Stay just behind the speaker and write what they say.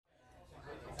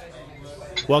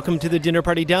Welcome to the Dinner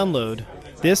Party Download.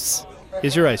 This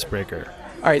is your icebreaker.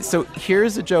 All right, so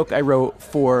here's a joke I wrote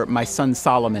for my son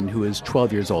Solomon, who was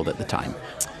 12 years old at the time.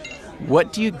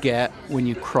 What do you get when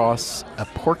you cross a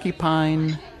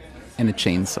porcupine and a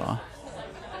chainsaw?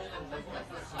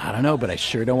 I don't know, but I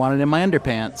sure don't want it in my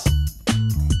underpants.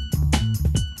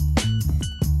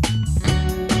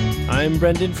 I'm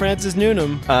Brendan Francis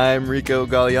Newnham. I'm Rico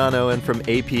Galliano, and from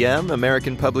APM,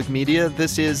 American Public Media,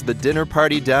 this is the Dinner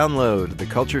Party Download, the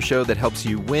culture show that helps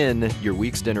you win your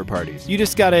week's dinner parties. You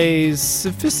just got a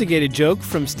sophisticated joke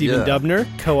from Stephen Dubner,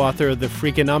 co-author of the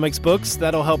Freakonomics books.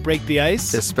 That'll help break the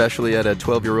ice. Especially at a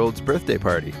 12-year-old's birthday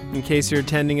party. In case you're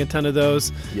attending a ton of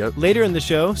those. Yep. Later in the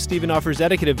show, Stephen offers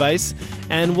etiquette advice,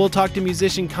 and we'll talk to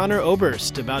musician Conor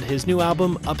Oberst about his new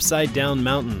album, Upside Down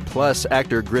Mountain. Plus,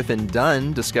 actor Griffin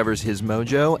Dunne discovers his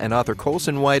mojo, and author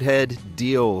Colson Whitehead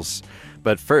deals.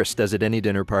 But first, as at any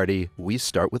dinner party, we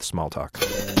start with small talk.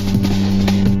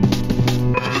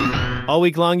 All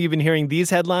week long, you've been hearing these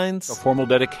headlines. A formal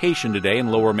dedication today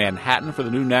in Lower Manhattan for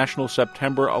the new National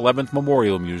September 11th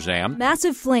Memorial Museum.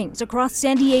 Massive flames across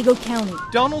San Diego County.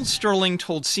 Donald Sterling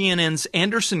told CNN's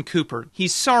Anderson Cooper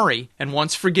he's sorry and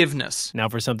wants forgiveness. Now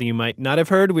for something you might not have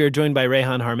heard, we are joined by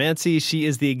Rayhan Harmansi. She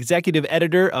is the executive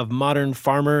editor of Modern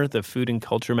Farmer, the food and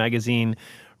culture magazine.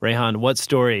 Rayhan, what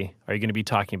story are you going to be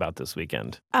talking about this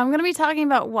weekend? I'm going to be talking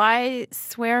about why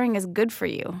swearing is good for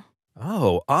you.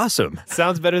 Oh, awesome.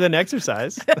 Sounds better than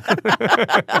exercise.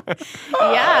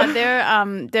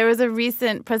 Yeah, there was a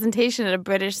recent presentation at a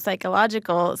British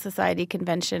Psychological Society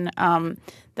convention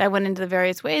that went into the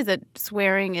various ways that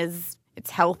swearing it's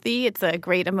healthy. It's a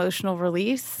great emotional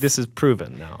release. This is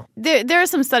proven now. There are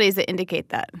some studies that indicate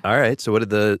that. All right. So what did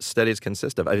the studies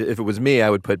consist of? If it was me, I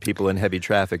would put people in heavy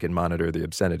traffic and monitor the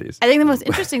obscenities. I think the most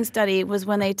interesting study was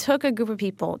when they took a group of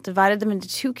people, divided them into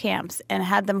two camps, and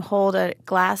had them hold a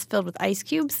glass filled with ice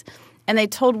cubes. And they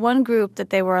told one group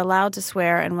that they were allowed to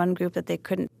swear and one group that they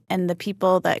couldn't. And the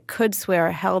people that could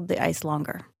swear held the ice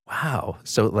longer. Wow.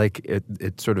 So, like,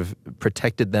 it sort of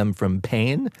protected them from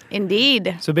pain?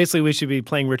 Indeed. So basically, we should be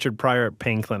playing Richard Pryor at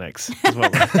pain clinics, is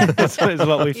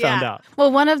what we found out.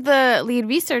 Well, one of the lead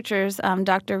researchers,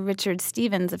 Dr. Richard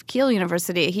Stevens of Keele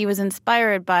University, he was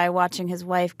inspired by watching his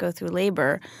wife go through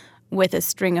labor with a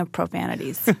string of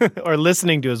profanities. Or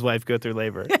listening to his wife go through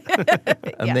labor.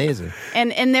 Amazing.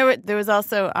 And there was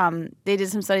also, they did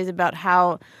some studies about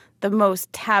how the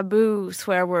most taboo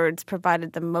swear words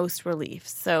provided the most relief.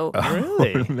 So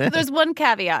Really? There's one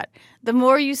caveat. The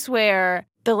more you swear,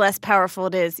 the less powerful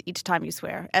it is each time you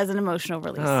swear as an emotional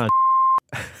release.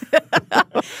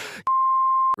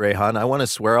 Rayhan, I want to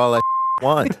swear all I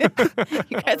want.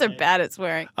 You guys are bad at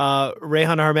swearing.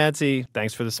 Rayhan Harmansi,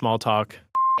 thanks for the small talk.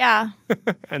 Yeah.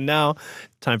 And now,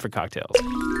 time for cocktails.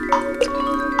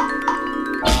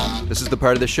 This is the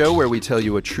part of the show where we tell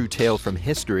you a true tale from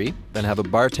history, then have a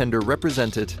bartender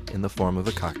represent it in the form of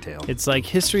a cocktail. It's like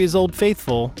history is old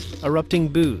faithful, erupting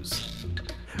booze.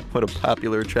 What a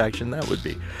popular attraction that would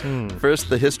be. First,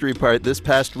 the history part. This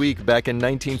past week, back in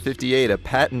 1958, a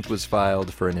patent was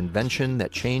filed for an invention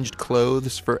that changed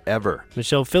clothes forever.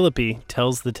 Michelle Philippi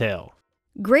tells the tale.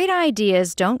 Great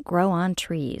ideas don't grow on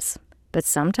trees, but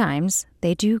sometimes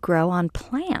they do grow on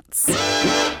plants.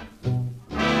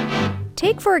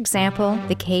 Take, for example,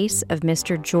 the case of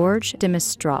Mr. George de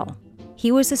Mistral.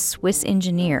 He was a Swiss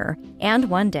engineer, and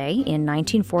one day in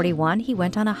 1941, he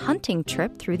went on a hunting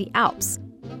trip through the Alps.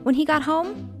 When he got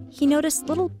home, he noticed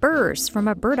little burrs from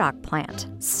a burdock plant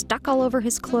stuck all over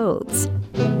his clothes.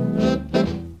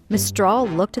 Mistral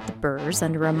looked at the burrs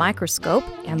under a microscope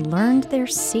and learned their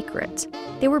secret.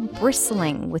 They were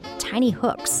bristling with tiny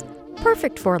hooks,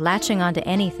 perfect for latching onto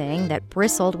anything that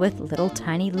bristled with little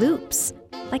tiny loops,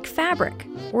 like fabric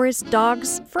or his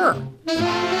dog's fur.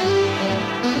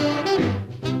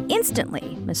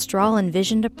 Instantly, Mistral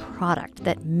envisioned a product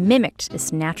that mimicked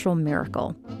this natural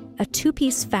miracle. A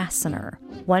two-piece fastener,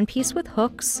 one piece with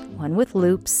hooks, one with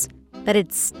loops,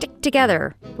 that'd stick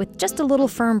together with just a little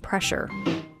firm pressure.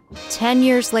 10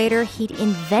 years later, he'd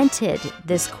invented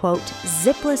this, quote,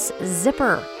 zipless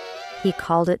zipper. He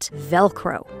called it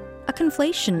Velcro, a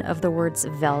conflation of the words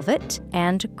velvet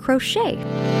and crochet.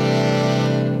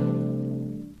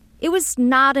 It was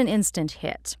not an instant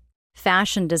hit.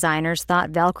 Fashion designers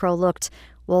thought Velcro looked,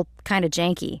 well, kind of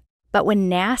janky. But when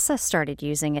NASA started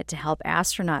using it to help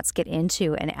astronauts get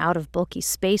into and out of bulky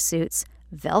spacesuits,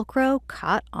 Velcro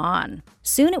caught on.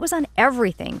 Soon it was on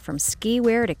everything from ski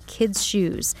wear to kids'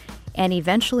 shoes, and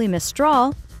eventually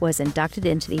Mistral was inducted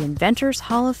into the Inventors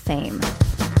Hall of Fame.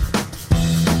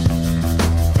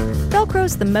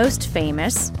 Velcro's the most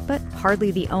famous, but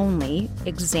hardly the only,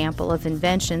 example of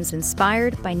inventions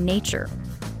inspired by nature.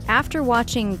 After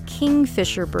watching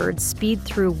kingfisher birds speed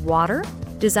through water,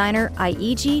 designer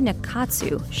Aiji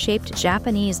Nakatsu shaped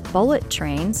Japanese bullet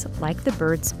trains like the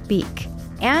bird's beak.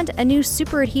 And a new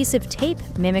super adhesive tape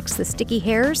mimics the sticky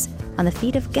hairs on the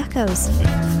feet of geckos.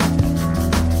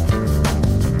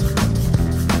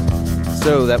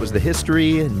 So that was the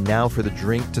history. Now for the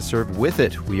drink to serve with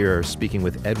it. We are speaking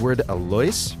with Edward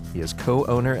Alois. He is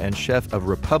co-owner and chef of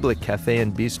Republic Cafe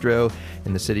and Bistro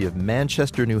in the city of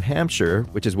Manchester, New Hampshire,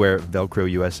 which is where Velcro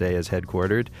USA is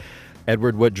headquartered.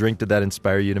 Edward, what drink did that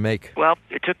inspire you to make? Well,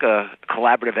 it took a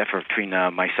collaborative effort between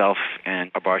myself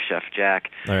and our bar chef, Jack,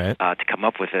 All right. To come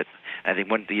up with it. I think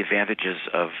one of the advantages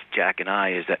of Jack and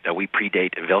I is that we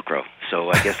predate Velcro. So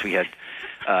I guess we had...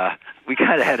 we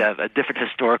kind of had a different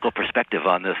historical perspective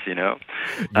on this, you know.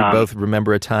 You both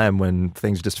remember a time when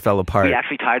things just fell apart. We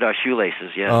actually tied our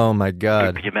shoelaces, yeah. Oh, my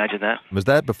God. Could you imagine that? Was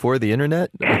that before the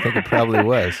internet? I think it probably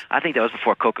was. I think that was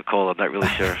before Coca-Cola. I'm not really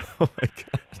sure. Oh, my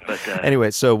God. But,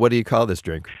 anyway, so what do you call this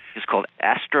drink? It's called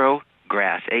Astro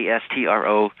Grass,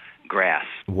 A-S-T-R-O Grass.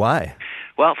 Why?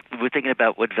 Well, we're thinking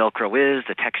about what Velcro is,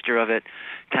 the texture of it,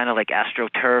 kind of like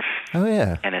AstroTurf. Oh,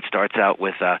 yeah. And it starts out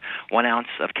with 1 ounce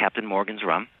of Captain Morgan's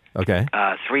rum. Okay.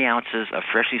 3 ounces of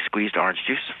freshly squeezed orange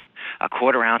juice,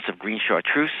 1/4 ounce of green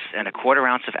chartreuse, and 1/4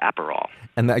 ounce of Aperol.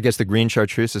 And I guess the green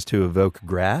chartreuse is to evoke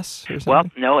grass or Well,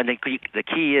 something? no, and the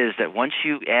key is that once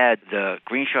you add the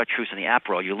green chartreuse and the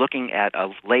Aperol, you're looking at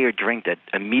a layered drink that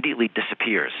immediately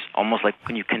disappears, almost like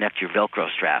when you connect your Velcro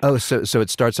strap. Oh, so it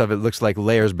starts off, it looks like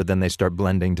layers, but then they start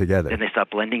blending together. Then they start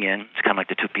blending in. It's kind of like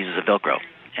the two pieces of Velcro.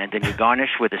 And then you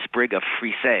garnish with a sprig of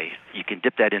frisé. You can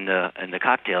dip that in the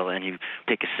cocktail, and you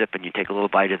take a sip, and you take a little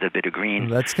bite of the bitter green.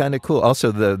 That's kind of cool.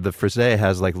 Also, the frisé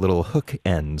has like little hook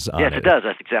ends on it. Yes, it does.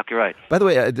 That's exactly right. By the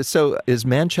way, so is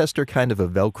Manchester kind of a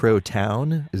Velcro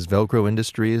town? Is Velcro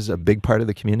Industries a big part of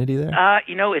the community there?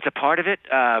 You know, it's a part of it.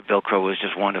 Velcro is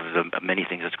just one of the many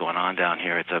things that's going on down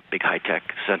here. It's a big high-tech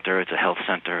center. It's a health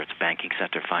center. It's a banking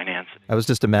center, finance. I was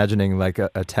just imagining like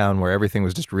a town where everything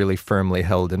was just really firmly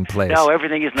held in place. No,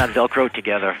 everything is not Velcro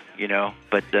together, you know.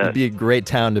 But it'd be a great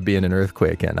town to be in an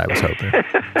earthquake in, I was hoping.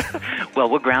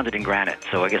 Well, we're grounded in granite,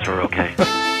 so I guess we're okay.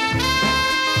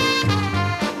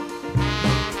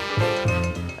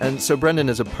 And so Brendan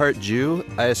is a part Jew.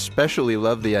 I especially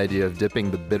love the idea of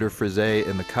dipping the bitter frisé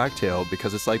in the cocktail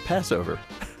because it's like Passover.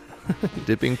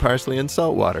 Dipping parsley in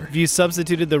salt water. If you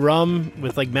substituted the rum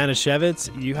with like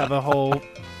Manischewitz, you have a whole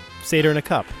Seder in a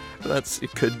cup. It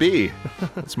could be.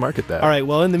 Let's market that. All right,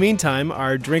 well, in the meantime,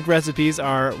 our drink recipes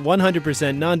are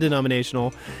 100%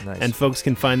 non-denominational, Nice. and folks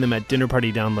can find them at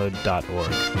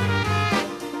dinnerpartydownload.org.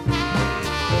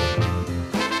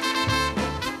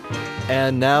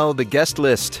 And now the guest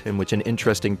list, in which an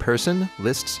interesting person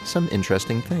lists some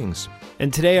interesting things.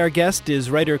 And today our guest is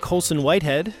writer Colson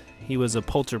Whitehead. He was a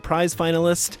Pulitzer Prize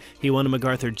finalist, he won a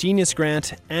MacArthur Genius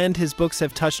Grant, and his books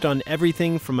have touched on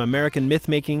everything from American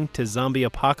myth-making to zombie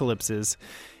apocalypses.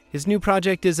 His new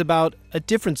project is about a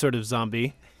different sort of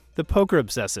zombie, the poker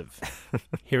obsessive.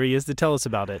 Here he is to tell us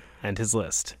about it and his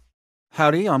list.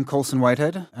 Howdy, I'm Colson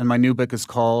Whitehead, and my new book is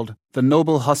called The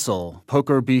Noble Hustle,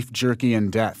 Poker, Beef, Jerky,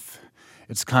 and Death.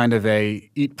 It's kind of a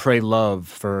eat, pray, love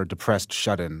for depressed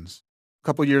shut-ins. A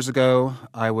couple years ago,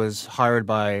 I was hired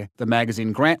by the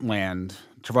magazine Grantland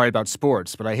to write about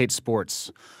sports, but I hate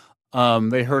sports.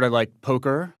 They heard I liked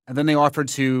poker, and then they offered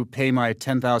to pay my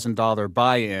 $10,000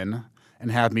 buy-in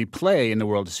and have me play in the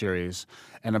World Series.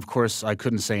 And of course, I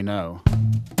couldn't say no.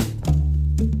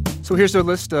 So here's a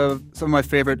list of some of my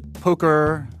favorite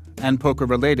poker and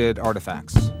poker-related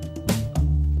artifacts.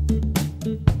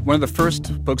 One of the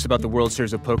first books about the World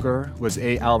Series of Poker was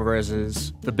A.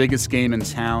 Alvarez's The Biggest Game in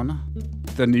Town.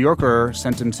 The New Yorker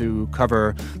sent him to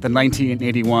cover the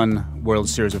 1981 World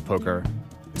Series of Poker.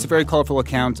 It's a very colorful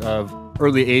account of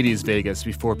early 80s Vegas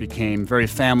before it became very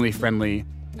family-friendly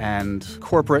and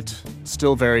corporate,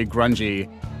 still very grungy.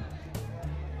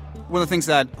 One of the things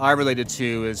that I related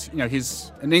to is,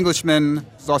 he's an Englishman,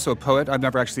 he's also a poet. I've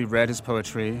never actually read his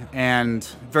poetry, and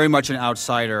very much an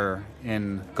outsider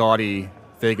in gaudy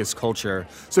Vegas culture.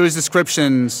 So his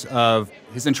descriptions of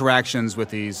his interactions with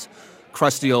these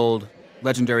crusty old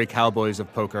legendary cowboys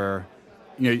of poker,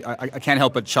 I can't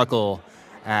help but chuckle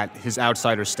at his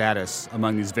outsider status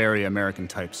among these very American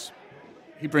types.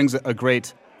 He brings a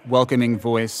great welcoming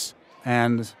voice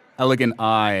and elegant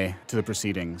eye to the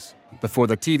proceedings. Before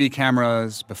the TV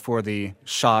cameras, before the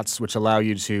shots which allow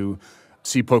you to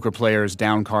see poker players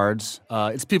down cards,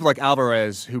 it's people like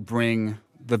Alvarez who bring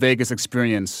the Vegas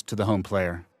experience to the home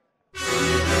player.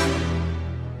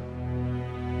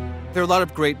 There are a lot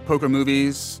of great poker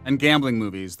movies and gambling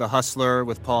movies. The Hustler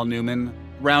with Paul Newman.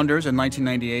 Rounders in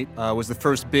 1998 was the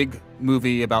first big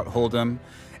movie about Hold'em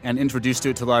and introduced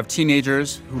it to a lot of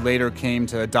teenagers who later came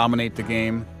to dominate the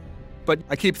game. But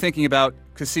I keep thinking about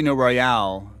Casino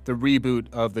Royale, the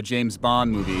reboot of the James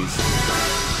Bond movies.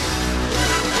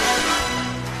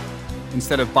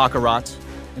 Instead of Baccarat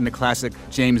in the classic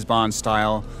James Bond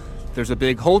style, there's a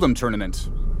big Hold'em tournament.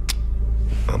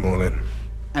 I'm all in.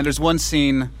 And there's one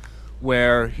scene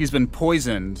where he's been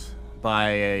poisoned by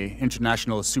an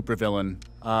international supervillain,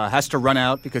 has to run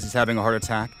out because he's having a heart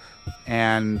attack,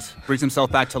 and brings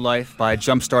himself back to life by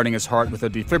jump-starting his heart with a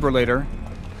defibrillator.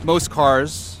 Most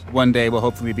cars one day will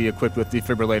hopefully be equipped with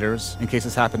defibrillators in case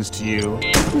this happens to you.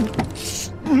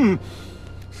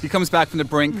 He comes back from the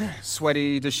brink,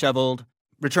 sweaty, disheveled,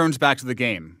 returns back to the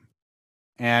game.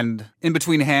 And in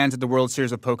between hands at the World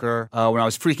Series of Poker, when I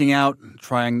was freaking out,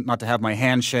 trying not to have my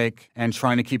hand shake, and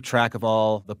trying to keep track of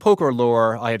all the poker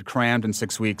lore I had crammed in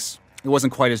 6 weeks, it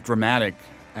wasn't quite as dramatic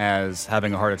as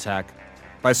having a heart attack,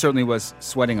 but I certainly was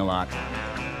sweating a lot.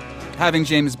 Having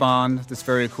James Bond, this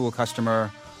very cool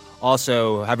customer,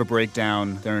 also have a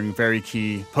breakdown during very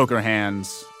key poker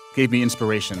hands gave me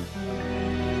inspiration.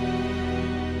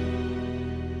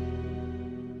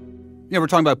 Yeah, we're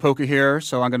talking about poker here,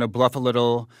 so I'm going to bluff a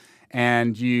little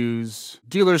and use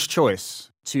dealer's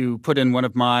choice to put in one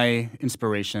of my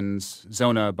inspirations,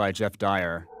 Zona by Jeff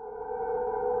Dyer.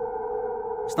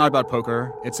 It's not about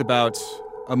poker. It's about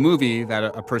a movie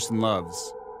that a person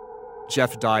loves.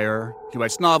 Jeff Dyer, he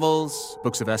writes novels,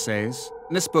 books of essays.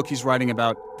 In this book, he's writing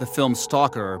about the film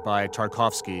Stalker by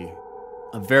Tarkovsky,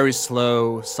 a very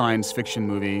slow science fiction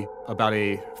movie about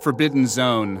a forbidden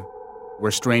zone where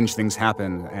strange things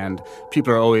happen, and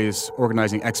people are always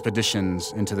organizing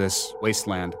expeditions into this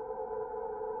wasteland.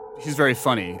 He's very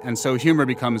funny, and so humor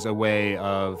becomes a way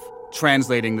of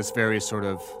translating this very sort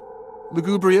of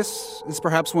lugubrious is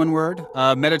perhaps one word.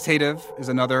 Meditative is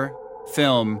another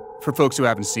film for folks who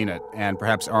haven't seen it and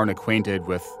perhaps aren't acquainted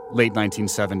with late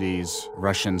 1970s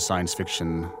Russian science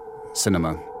fiction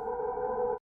cinema.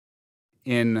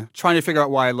 In trying to figure out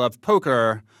why I love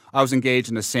poker, I was engaged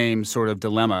in the same sort of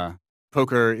dilemma.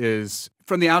 Poker is,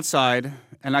 from the outside,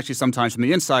 and actually sometimes from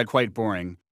the inside, quite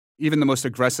boring. Even the most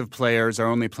aggressive players are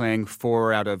only playing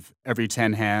 4 out of every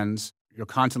 10 hands. You're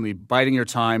constantly biding your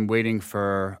time, waiting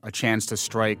for a chance to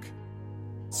strike.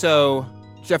 So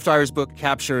Jeff Dyer's book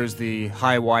captures the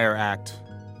high wire act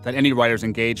that any writer's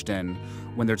engaged in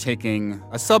when they're taking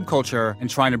a subculture and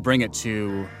trying to bring it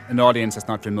to an audience that's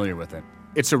not familiar with it.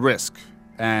 It's a risk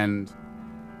and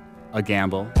a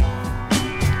gamble.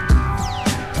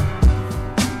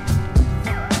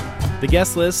 The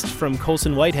guest list from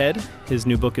Colson Whitehead. His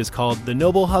new book is called The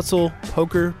Noble Hustle,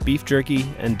 Poker, Beef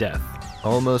Jerky, and Death.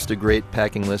 Almost a great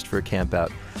packing list for a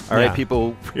campout. All right,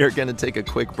 people, we are going to take a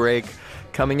quick break.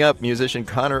 Coming up, musician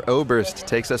Conor Oberst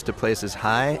takes us to places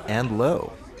high and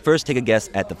low. First, take a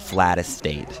guess at the flattest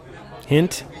state.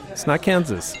 Hint, it's not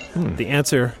Kansas. The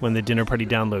answer when the Dinner Party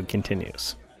Download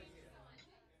continues.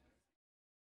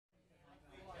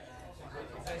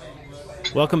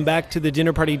 Welcome back to the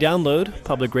Dinner Party Download,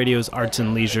 Public Radio's Arts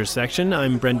and Leisure section.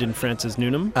 I'm Brendan Francis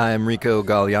Newnham. I'm Rico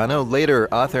Galliano. Later,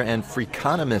 author and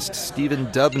Freakonomist Stephen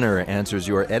Dubner answers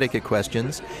your etiquette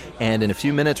questions. And in a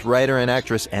few minutes, writer and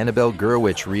actress Annabelle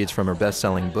Gurwitch reads from her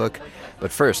best-selling book.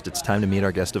 But first, it's time to meet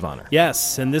our guest of honor.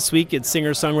 Yes, and this week it's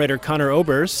singer-songwriter Conor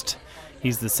Oberst.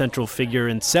 He's the central figure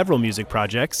in several music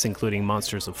projects, including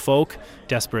Monsters of Folk,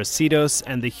 Desperacidos,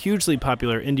 and the hugely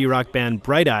popular indie rock band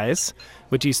Bright Eyes,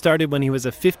 which he started when he was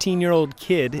a 15-year-old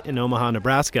kid in Omaha,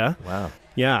 Nebraska. Wow.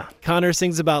 Yeah. Conor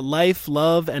sings about life,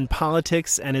 love, and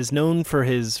politics, and is known for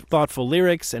his thoughtful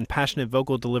lyrics and passionate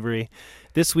vocal delivery.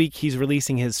 This week, he's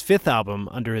releasing his 5th album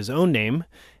under his own name.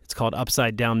 It's called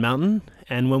Upside Down Mountain.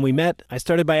 And when we met, I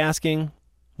started by asking,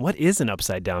 what is an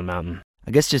upside down mountain? I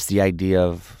guess just the idea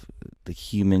of the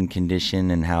human condition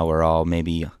and how we're all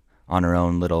maybe on our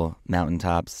own little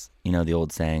mountaintops. You know, the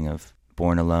old saying of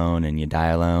born alone and you die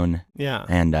alone. Yeah.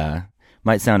 And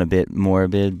might sound a bit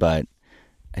morbid, but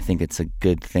I think it's a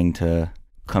good thing to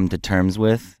come to terms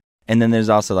with. And then there's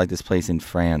also like this place in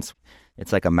France.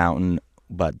 It's like a mountain,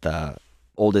 but the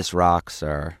oldest rocks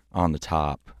are on the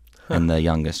top and the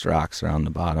youngest rocks are on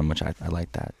the bottom, which I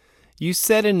like that. You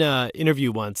said in an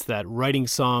interview once that writing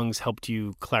songs helped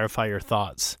you clarify your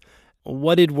thoughts.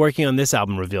 What did working on this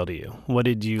album reveal to you? What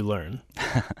did you learn?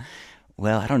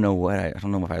 Well, I don't know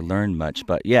if I learned much,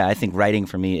 but yeah, I think writing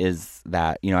for me is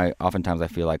that, you know, oftentimes I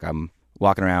feel like I'm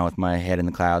walking around with my head in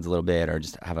the clouds a little bit or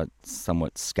just have a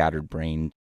somewhat scattered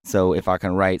brain. So if I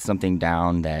can write something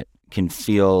down that can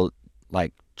feel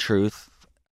like truth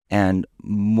and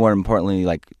more importantly,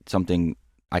 like something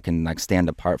I can like stand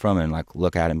apart from and like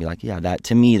look at and be like, yeah, that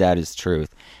to me, that is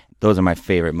truth. Those are my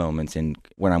favorite moments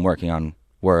when I'm working on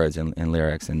words and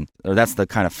lyrics, or that's the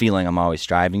kind of feeling I'm always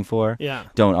striving for. Yeah.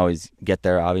 Don't always get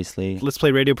there, obviously. Let's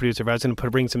play radio producer. If I was going to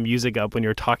bring some music up when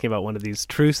you're talking about one of these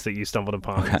truths that you stumbled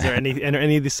upon, is there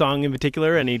any of the song in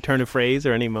particular, any turn of phrase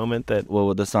or any moment that...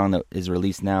 Well, the song that is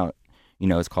released now,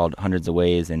 it's called Hundreds of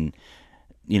Ways, and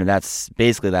that's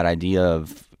basically that idea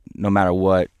of no matter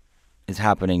what is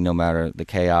happening, no matter the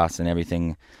chaos and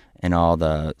everything and all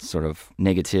the sort of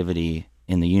negativity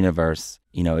in the universe,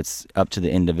 it's up to the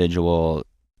individual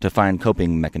to find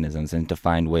coping mechanisms and to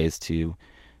find ways to,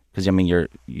 because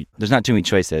there's not too many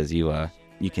choices. You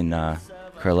can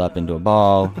curl up into a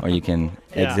ball, or you can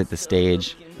exit the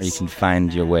stage, or you can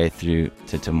find your way through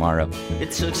to tomorrow.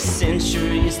 It took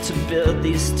centuries to build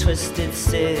these twisted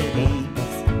cities.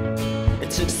 It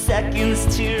took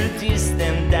seconds to reduce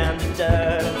them down to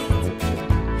dust.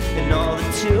 And all the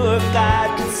tour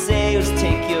guide could say was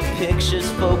take your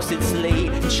pictures, folks, it's late.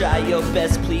 Try your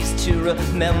best, please, to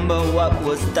remember what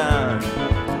was done.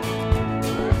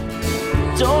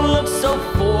 Don't look so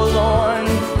forlorn,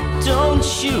 don't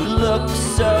you look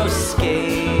so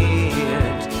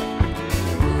scared.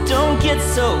 Don't get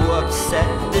so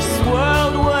upset, this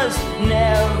world was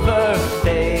never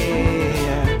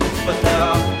fair. But there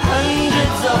are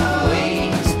hundreds of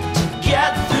ways to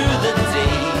get through the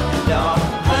day. There are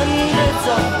hundreds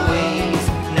of ways,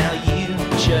 now you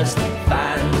just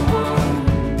find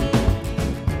one.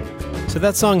 So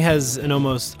that song has an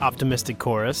almost optimistic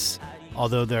chorus,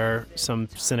 although there are some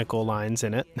cynical lines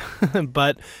in it.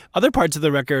 But other parts of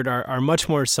the record are much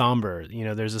more somber.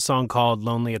 There's a song called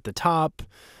Lonely at the Top.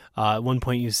 At one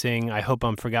point you sing, I hope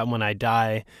I'm forgotten when I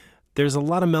die. There's a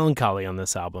lot of melancholy on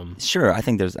this album. Sure, I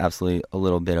think there's absolutely a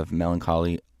little bit of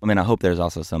melancholy. I mean, I hope there's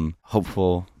also some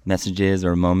hopeful messages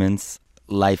or moments.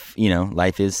 Life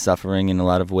is suffering in a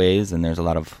lot of ways, and there's a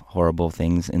lot of horrible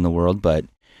things in the world, but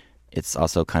it's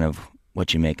also kind of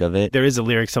what you make of it. There is a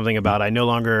lyric, something about, I no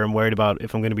longer am worried about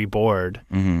if I'm going to be bored.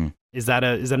 Mm-hmm. Is that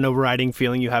an overriding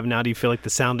feeling you have now? Do you feel like the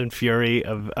sound and fury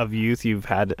of youth, you've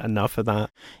had enough of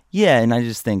that? Yeah, and I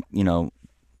just think,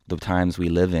 the times we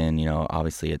live in,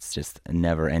 obviously it's just a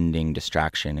never-ending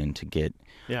distraction, and to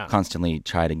constantly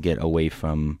try to get away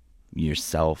from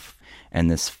yourself and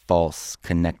this false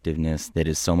connectiveness that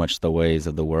is so much the ways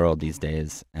of the world these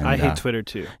days. And, I hate Twitter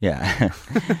too. Yeah.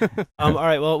 All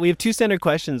right, well, we have two standard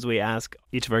questions we ask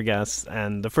each of our guests,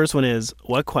 and the first one is,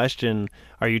 what question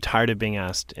are you tired of being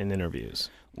asked in interviews?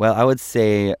 Well, I would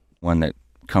say one that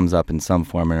comes up in some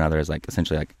form or another is like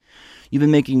essentially like, you've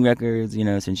been making records,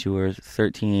 since you were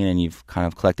 13, and you've kind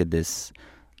of collected this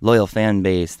loyal fan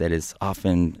base that is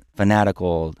often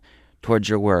fanatical towards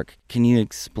your work. Can you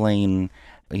explain,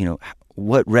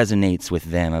 what resonates with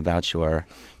them about your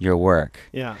work?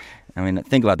 Yeah. I mean,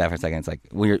 think about that for a second. It's like,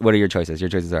 what are your choices? Your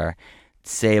choices are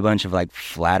say a bunch of like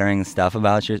flattering stuff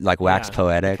about you, like wax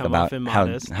poetic about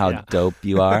how dope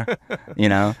you are,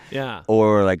 Yeah.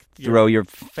 Or like throw your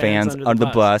fans under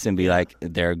the bus and be like,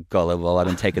 they're gullible. I've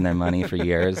been taking their money for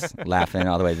years, laughing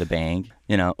all the way to the bank,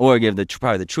 or give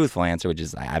probably the truthful answer, which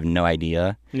is I have no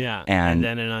idea. Yeah. And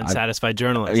then an unsatisfied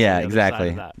journalist. Yeah,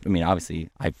 exactly. I mean, obviously,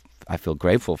 I feel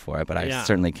grateful for it, but I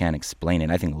certainly can't explain it.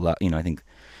 I think I think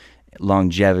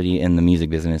longevity in the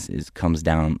music business comes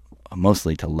down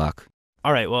mostly to luck.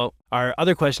 All right, well, our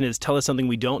other question is, tell us something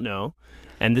we don't know.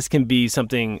 And this can be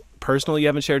something personal you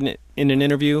haven't shared in an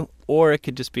interview, or it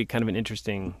could just be kind of an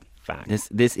interesting fact.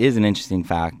 This is an interesting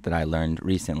fact that I learned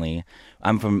recently.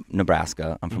 I'm from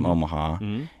Nebraska. I'm from Omaha.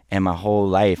 Mm-hmm. And my whole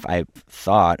life I've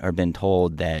thought or been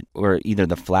told that we're either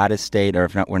the flattest state, or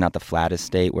if not, we're not the flattest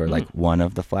state. We're like one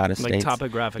of the flattest states. Like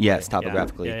topographically. Yes,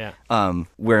 topographically. Yeah.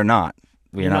 We're not.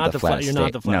 We're not the flattest state. You're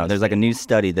not the flattest No, there's like a new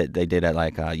study that they did at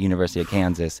like University of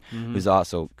Kansas, who's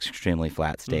also extremely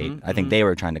flat state. I think they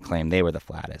were trying to claim they were the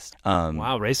flattest.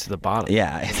 Wow, race to the bottom.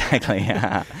 Yeah, exactly.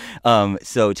 Yeah.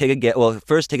 So take a guess. Well,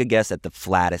 first take a guess at the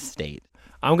flattest state.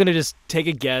 I'm gonna just take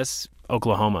a guess.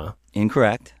 Oklahoma.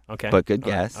 Incorrect. Okay. But good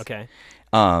guess. Okay.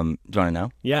 Do you want to know?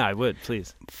 Yeah, I would.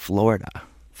 Please. Florida.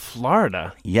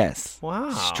 Florida? Yes. Wow.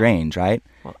 Strange, right?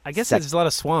 Well, I guess there's a lot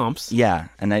of swamps. Yeah,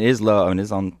 and it is low. I mean,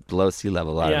 it's on below sea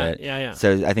level, a lot of it. Yeah.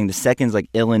 So I think the second's like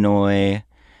Illinois.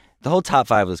 The whole top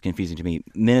five was confusing to me.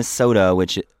 Minnesota,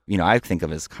 which, I think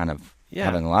of as kind of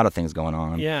having a lot of things going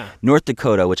on. Yeah. North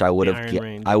Dakota, which I would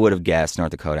have guessed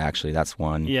North Dakota, actually. That's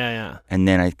one. Yeah. And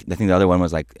then I think the other one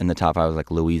was like in the top five was like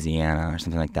Louisiana or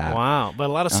something like that. Wow. But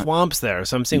a lot of swamps there.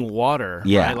 So I'm seeing water.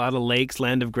 Yeah. Right? A lot of lakes,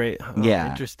 land of great. Oh, yeah.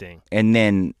 Interesting. And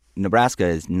then Nebraska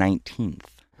is 19th.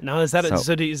 Now, does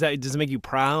it make you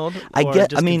proud?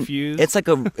 Confused?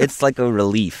 It's like a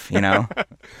relief, you know?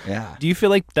 Yeah. Do you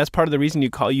feel like that's part of the reason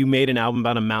you made an album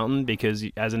about a mountain, because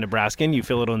as a Nebraskan, you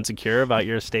feel a little insecure about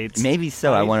your state's... Maybe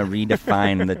so. I want to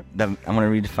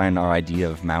redefine our idea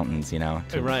of mountains, you know,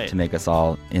 to make us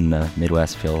all in the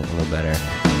Midwest feel a little better.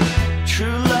 True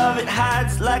love, it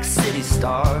hides like city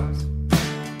stars.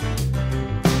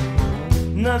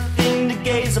 Nothing to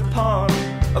gaze upon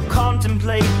or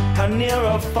contemplate how near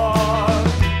or far.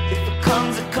 If it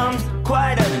comes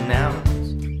quite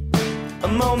unannounced. A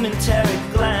momentary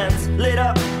glance lit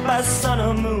up by sun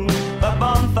or moon, by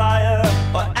bonfire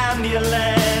or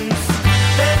ambulance.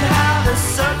 Then how the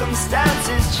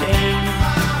circumstances change.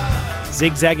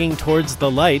 Zigzagging Towards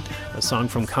the Light, a song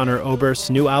from Conor Oberst's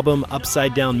new album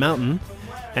Upside Down Mountain.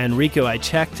 And Rico, I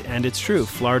checked, and it's true.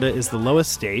 Florida is the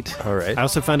lowest state. All right. I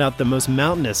also found out the most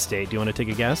mountainous state. Do you want to take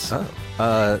a guess?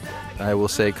 I will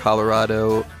say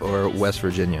Colorado or West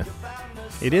Virginia.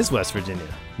 It is West Virginia.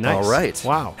 Nice. All right.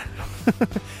 Wow.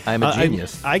 I'm a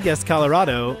genius. I guessed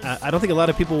Colorado. I don't think a lot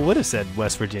of people would have said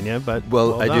West Virginia, but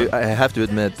well, I do. I have to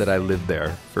admit that I lived there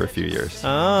for a few years.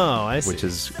 Oh, I see. Which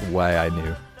is why I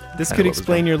knew. This could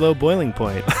explain your low boiling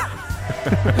point.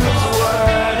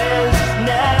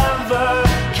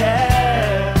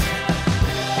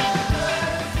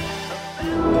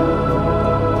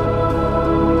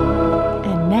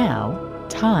 And now,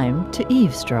 time to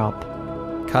eavesdrop.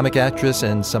 Comic actress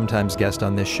and sometimes guest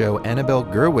on this show, Annabelle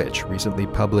Gurwitch, recently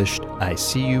published I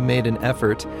See You Made an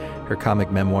Effort, her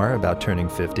comic memoir about turning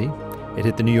 50. It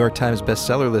hit the New York Times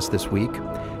bestseller list this week.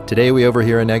 Today we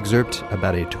overhear an excerpt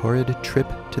about a torrid trip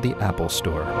to the Apple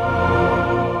Store.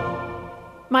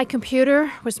 My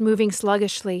computer was moving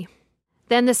sluggishly.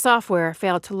 Then the software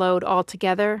failed to load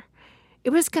altogether. It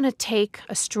was going to take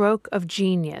a stroke of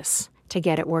genius to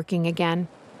get it working again.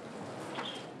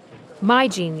 My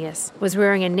genius was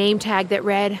wearing a name tag that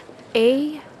read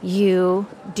AUDUM.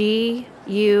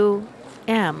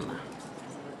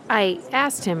 I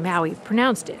asked him how he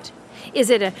pronounced it.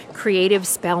 Is it a creative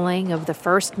spelling of the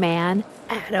first man,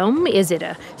 Adam? Is it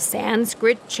a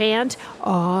Sanskrit chant,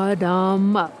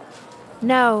 Autumn?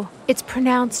 No, it's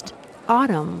pronounced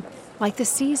autumn, like the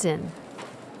season.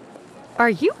 Are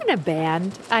you in a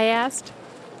band? I asked.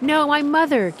 No, my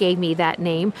mother gave me that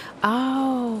name.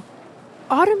 Oh.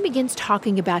 Autumn begins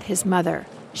talking about his mother.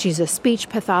 She's a speech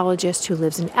pathologist who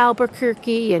lives in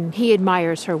Albuquerque, and he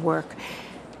admires her work.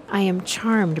 I am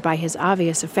charmed by his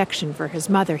obvious affection for his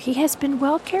mother. He has been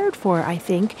well cared for, I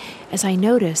think, as I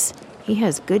notice he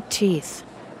has good teeth.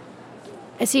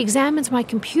 As he examines my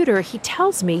computer, he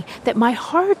tells me that my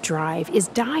hard drive is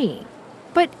dying.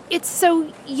 But it's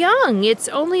so young. It's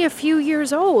only a few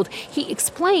years old. He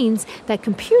explains that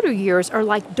computer years are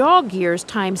like dog years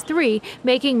times 3,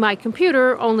 making my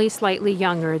computer only slightly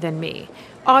younger than me.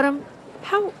 Autumn,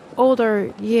 how old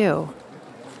are you?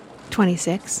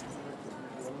 26.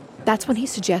 That's when he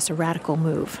suggests a radical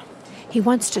move. He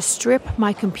wants to strip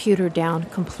my computer down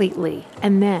completely,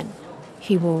 and then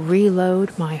he will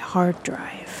reload my hard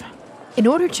drive. In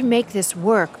order to make this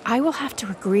work, I will have to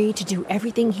agree to do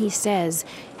everything he says,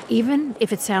 even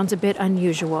if it sounds a bit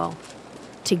unusual.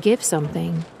 To give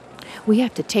something, we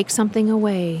have to take something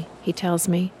away, he tells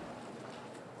me.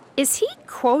 Is he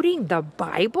quoting the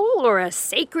Bible or a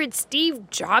sacred Steve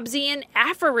Jobsian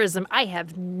aphorism? I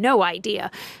have no idea,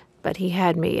 but he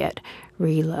had me at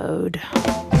reload.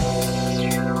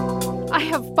 I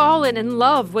have fallen in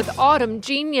love with Autumn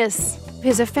Genius.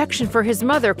 His affection for his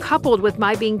mother, coupled with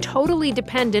my being totally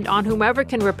dependent on whomever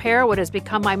can repair what has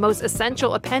become my most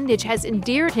essential appendage, has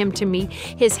endeared him to me.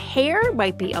 His hair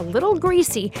might be a little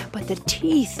greasy, but the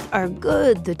teeth are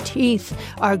good. The teeth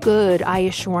are good, I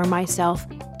assure myself.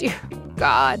 Dear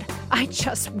God, I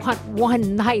just want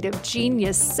one night of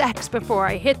genius sex before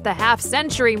I hit the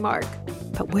half-century mark.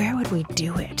 But where would we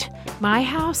do it? My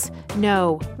house?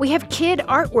 No. We have kid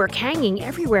artwork hanging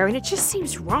everywhere, and it just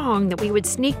seems wrong that we would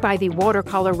sneak by the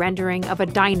watercolor rendering of a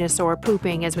dinosaur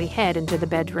pooping as we head into the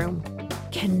bedroom.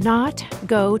 Cannot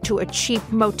go to a cheap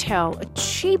motel. A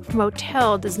cheap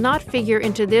motel does not figure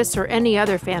into this or any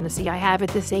other fantasy I have at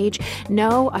this age.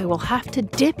 No, I will have to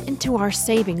dip into our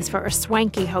savings for a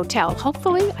swanky hotel.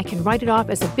 Hopefully, I can write it off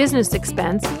as a business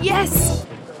expense. Yes!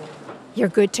 You're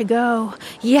good to go.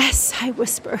 Yes, I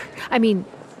whisper.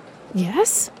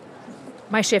 Yes?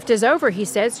 My shift is over, he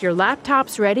says. Your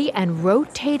laptop's ready, and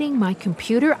rotating my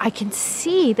computer, I can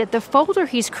see that the folder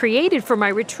he's created for my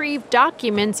retrieved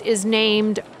documents is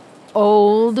named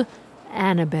Old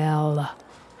Annabelle.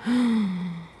 I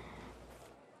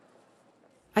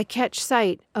catch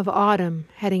sight of Autumn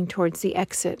heading towards the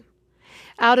exit.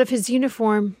 Out of his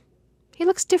uniform, he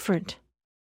looks different.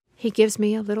 He gives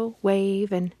me a little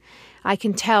wave, and I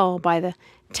can tell by the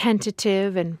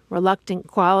tentative and reluctant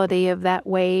quality of that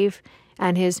wave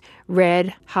and his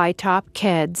red high-top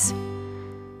Keds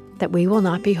that we will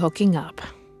not be hooking up.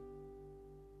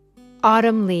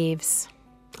 Autumn leaves.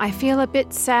 I feel a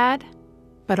bit sad,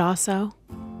 but also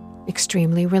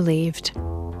extremely relieved.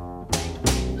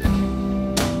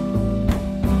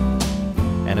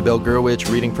 Annabelle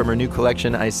Gurwitch reading from her new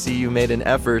collection, I See You Made an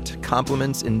Effort,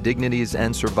 Compliments, Indignities,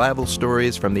 and Survival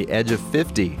Stories from the Edge of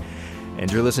 50. And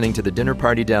you're listening to the Dinner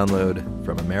Party Download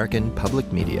from American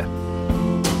Public Media.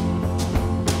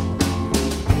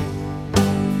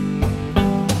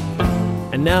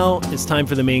 And now it's time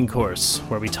for the main course,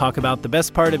 where we talk about the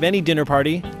best part of any dinner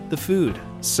party, the food.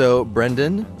 So,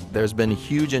 Brendan, there's been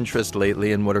huge interest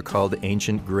lately in what are called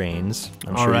ancient grains.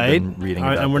 I'm All sure right. you've been reading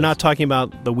about And we're this. not talking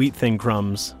about the wheat thin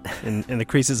crumbs in the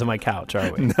creases of my couch,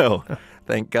 are we? No,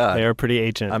 thank God. They are pretty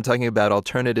ancient. I'm talking about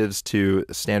alternatives to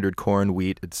standard corn,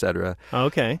 wheat, etc.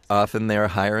 Okay. Often they are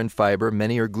higher in fiber.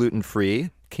 Many are gluten-free.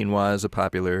 Quinoa is a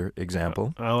popular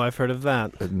example. Oh, I've heard of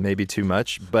that. Maybe too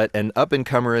much. But an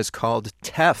up-and-comer is called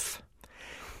teff.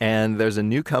 And there's a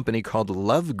new company called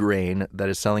Love Grain that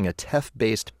is selling a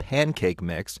teff-based pancake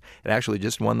mix. It actually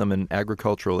just won them an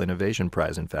Agricultural Innovation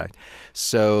Prize, in fact.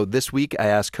 So this week I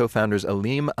asked co-founders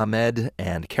Aleem Ahmed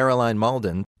and Caroline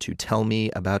Malden to tell me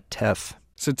about teff.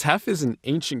 So teff is an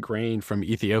ancient grain from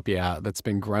Ethiopia that's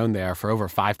been grown there for over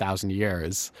 5,000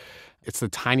 years. It's the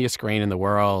tiniest grain in the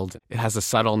world. It has a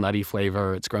subtle nutty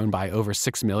flavor. It's grown by over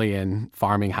 6 million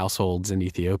farming households in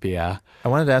Ethiopia. I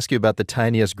wanted to ask you about the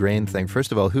tiniest grain thing.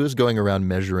 First of all, who is going around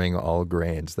measuring all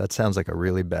grains? That sounds like a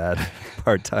really bad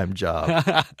part-time job.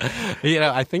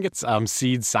 I think it's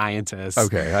seed scientists.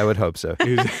 Okay, I would hope so.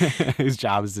 whose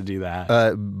job is to do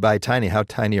that. By tiny, how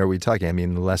tiny are we talking? I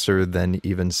mean, lesser than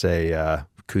even, say,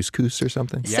 couscous or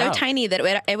something? So tiny that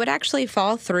it would actually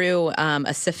fall through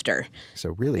a sifter. So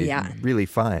really, Yeah. really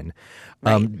fine.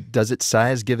 Right. Does its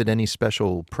size give it any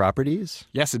special properties?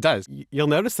 Yes, it does. You'll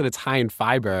notice that it's high in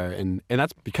fiber, and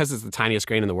that's because it's the tiniest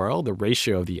grain in the world. The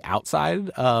ratio of the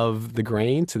outside of the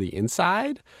grain to the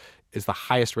inside is the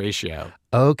highest ratio.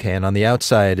 Okay, and on the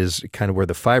outside is kind of where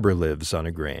the fiber lives on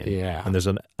a grain. Yeah. And there's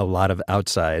a lot of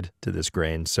outside to this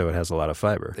grain, so it has a lot of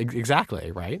fiber.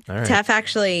 Exactly, right? All right. Teff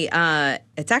actually,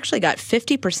 it's actually got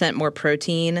 50% more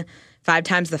protein, 5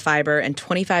 times the fiber, and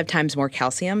 25 times more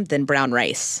calcium than brown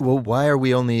rice. Well, why are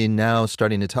we only now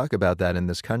starting to talk about that in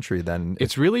this country then?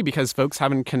 It's really because folks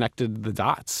haven't connected the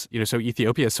dots. So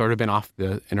Ethiopia has sort of been off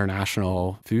the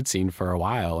international food scene for a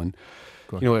while, and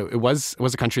it was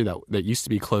a country that used to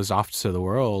be closed off to the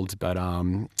world, but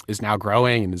is now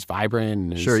growing and is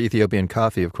vibrant. And Sure, Ethiopian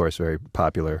coffee, of course, very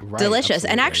popular. Right, delicious. Absolutely.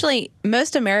 And actually,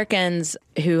 most Americans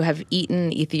who have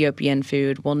eaten Ethiopian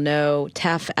food will know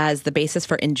teff as the basis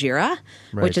for injera,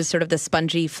 which is sort of the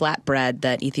spongy flatbread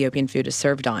that Ethiopian food is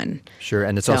served on. Sure,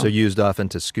 and it's also used often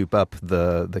to scoop up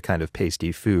the kind of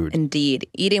pasty food. Indeed.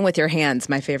 Eating with your hands,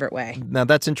 my favorite way. Now,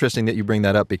 that's interesting that you bring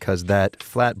that up because that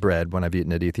flatbread, when I've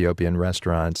eaten at Ethiopian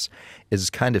restaurants, is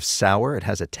kind of sour. It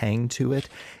has a tang to it.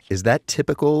 Is that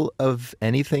typical of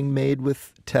anything made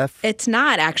with teff? It's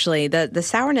not, actually. The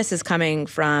sourness is coming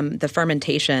from the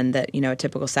fermentation that, a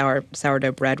typical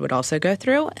sourdough bread would also go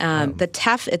through. The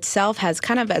teff itself has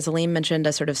kind of, as Aleem mentioned,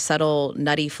 a sort of subtle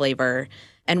nutty flavor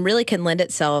and really can lend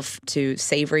itself to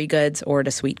savory goods or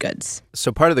to sweet goods.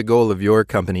 So part of the goal of your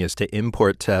company is to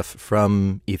import teff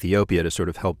from Ethiopia to sort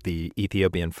of help the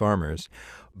Ethiopian farmers.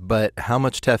 But how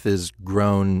much teff is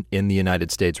grown in the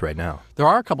United States right now? There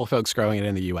are a couple folks growing it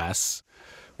in the U.S.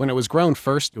 When it was grown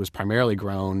first, it was primarily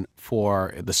grown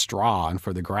for the straw and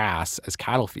for the grass as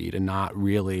cattle feed and not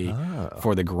really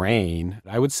for the grain.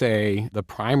 I would say the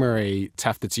primary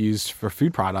teff that's used for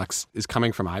food products is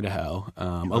coming from Idaho.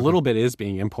 A little bit is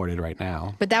being imported right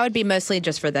now. But that would be mostly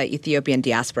just for the Ethiopian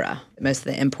diaspora. Most of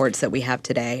the imports that we have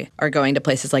today are going to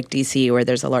places like D.C. where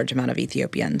there's a large amount of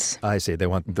Ethiopians. I see. They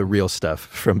want the real stuff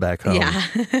from back home. Yeah,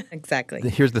 exactly.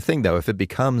 Here's the thing, though. If it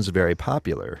becomes very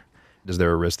popular, is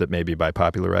there a risk that maybe by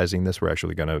popularizing this, we're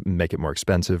actually going to make it more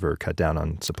expensive or cut down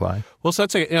on supply? Well, so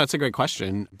it's a great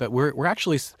question, but we're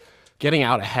actually getting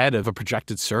out ahead of a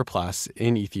projected surplus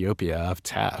in Ethiopia of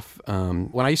teff.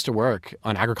 When I used to work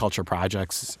on agriculture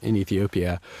projects in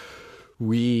Ethiopia,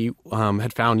 we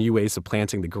had found new ways of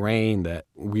planting the grain that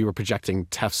we were projecting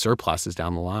teff surpluses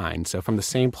down the line. So from the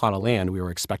same plot of land, we were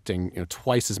expecting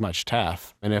twice as much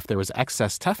teff. And if there was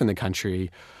excess teff in the country,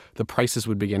 the prices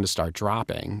would begin to start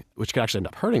dropping, which could actually end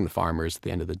up hurting the farmers at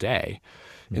the end of the day.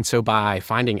 And so by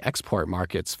finding export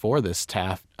markets for this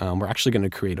teff, we're actually going to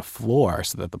create a floor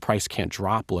so that the price can't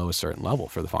drop below a certain level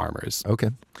for the farmers.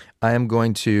 Okay. I am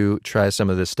going to try some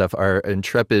of this stuff. Our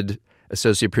intrepid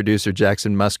associate producer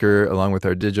Jackson Musker, along with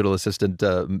our digital assistant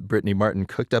Brittany Martin,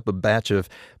 cooked up a batch of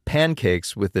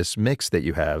pancakes with this mix that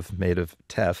you have made of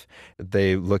teff.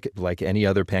 They look like any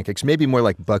other pancakes, maybe more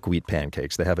like buckwheat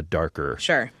pancakes. They have a darker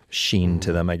sheen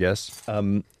to them, I guess.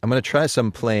 I'm going to try some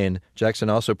plain. Jackson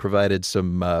also provided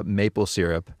some maple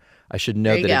syrup. I should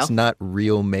note that it's not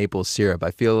real maple syrup.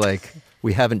 I feel like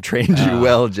we haven't trained you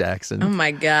well, Jackson. Oh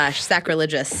my gosh,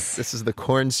 sacrilegious. This is the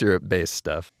corn syrup-based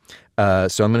stuff.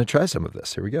 So I'm going to try some of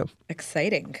this. Here we go.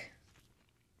 Exciting.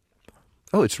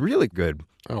 Oh, it's really good.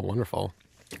 Oh, wonderful.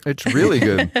 It's really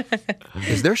good.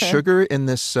 Is there sugar in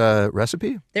this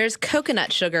recipe? There's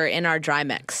coconut sugar in our dry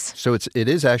mix. So it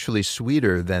is actually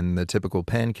sweeter than the typical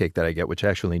pancake that I get, which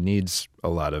actually needs a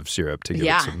lot of syrup to give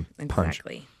it some punch.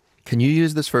 Exactly. Can you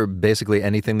use this for basically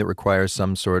anything that requires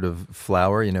some sort of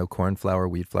flour, corn flour,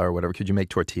 wheat flour, whatever? Could you make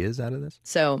tortillas out of this?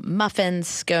 So muffins,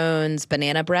 scones,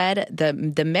 banana bread,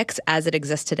 the mix as it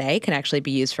exists today can actually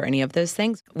be used for any of those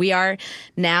things. We are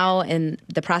now in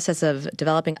the process of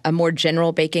developing a more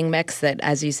general baking mix that,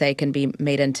 as you say, can be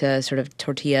made into sort of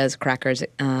tortillas, crackers,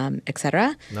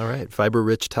 etc. All right.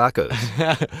 Fiber-rich tacos.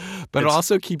 But it'll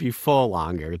also keep you full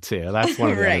longer, too. That's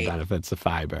one of the other benefits of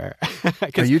fiber.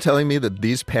 Are you telling me that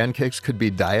these pancakes could be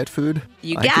diet food?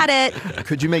 You got it.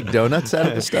 Could you make donuts out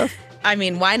of this stuff? I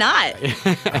mean, why not?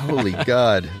 Holy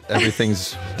God.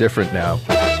 Everything's different now.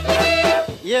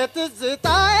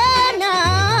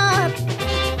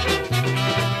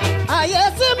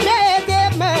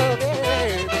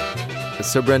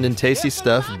 So, Brendan, tasty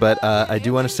stuff, but I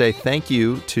do want to say thank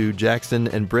you to Jackson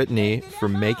and Brittany for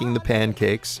making the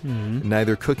pancakes. Mm-hmm.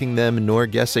 Neither cooking them nor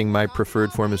guessing my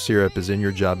preferred form of syrup is in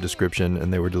your job description,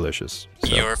 and they were delicious.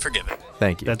 So, you're forgiven.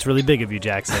 Thank you. That's really big of you,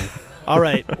 Jackson. All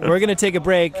right, we're going to take a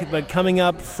break, but coming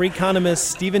up, Freakonomist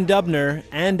Stephen Dubner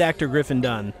and actor Griffin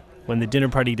Dunne when the Dinner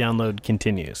Party Download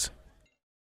continues.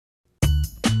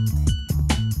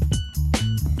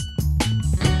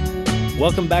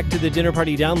 Welcome back to the Dinner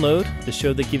Party Download, the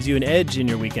show that gives you an edge in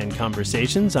your weekend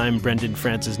conversations. I'm Brendan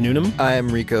Francis Newnham. I'm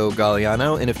Rico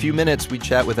Galliano. In a few minutes, we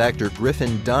chat with actor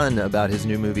Griffin Dunne about his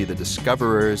new movie, The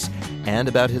Discoverers, and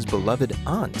about his beloved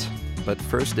aunt. But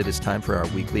first, it is time for our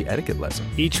weekly etiquette lesson.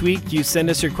 Each week, you send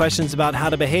us your questions about how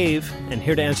to behave, and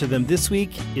here to answer them this week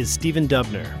is Stephen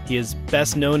Dubner. He is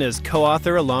best known as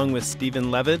co-author, along with Stephen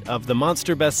Levitt, of the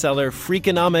monster bestseller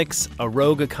Freakonomics, A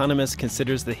Rogue Economist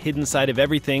Considers the Hidden Side of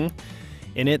Everything.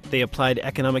 In it, they applied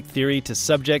economic theory to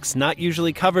subjects not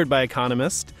usually covered by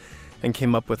economists and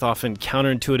came up with often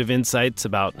counterintuitive insights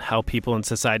about how people in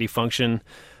society function.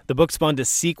 The book spawned a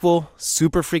sequel,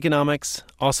 Super Freakonomics,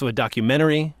 also a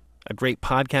documentary, a great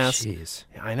podcast. Jeez.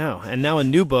 I know. And now a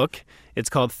new book. It's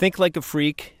called Think Like a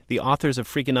Freak. The authors of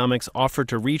Freakonomics offer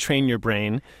to retrain your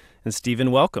brain. And Stephen,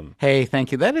 welcome. Hey,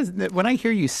 thank you. That is, when I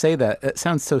hear you say that, it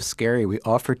sounds so scary. We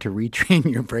offer to retrain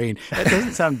your brain. That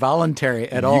doesn't sound voluntary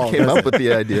at all. You came up with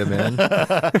the idea, man.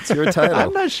 It's your title.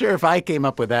 I'm not sure if I came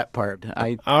up with that part.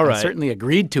 I certainly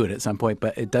agreed to it at some point,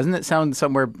 but doesn't it sound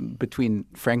somewhere between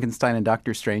Frankenstein and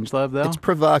Dr. Strangelove, though? It's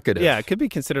provocative. Yeah, it could be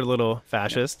considered a little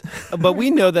fascist. But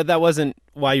we know that wasn't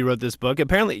why you wrote this book.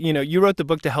 Apparently, you wrote the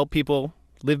book to help people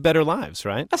live better lives,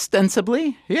 right?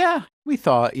 Ostensibly, yeah. We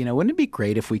thought, wouldn't it be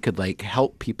great if we could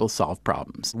help people solve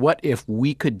problems? What if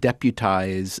we could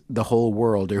deputize the whole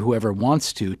world, or whoever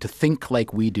wants to think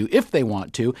like we do, if they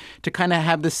want to kind of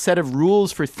have this set of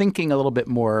rules for thinking a little bit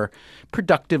more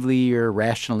productively or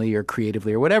rationally or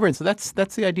creatively or whatever. And so that's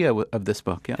the idea of this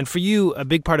book, yeah. And for you, a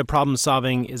big part of problem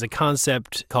solving is a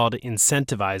concept called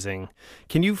incentivizing.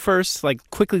 Can you first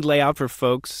quickly lay out for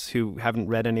folks who haven't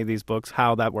read any of these books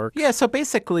how that works? Yeah, so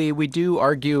basically we do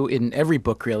argue in every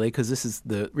book really, because this is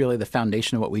really the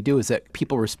foundation of what we do, is that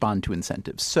people respond to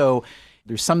incentives. So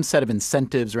there's some set of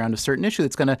incentives around a certain issue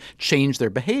that's going to change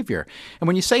their behavior. And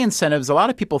when you say incentives, a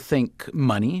lot of people think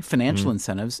money, financial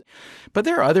incentives, but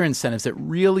there are other incentives that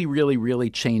really, really, really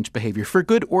change behavior for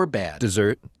good or bad.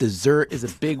 Dessert is a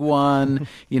big one.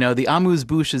 The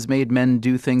amuse-bouche has made men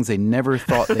do things they never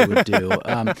thought they would do.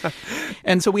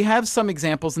 And so we have some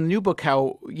examples in the new book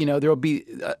how, there will be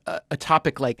a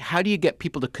topic like, how do you get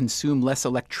people to consume less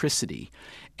electricity?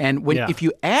 And if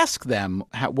you ask them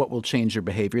what will change their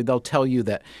behavior, they'll tell you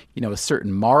that, a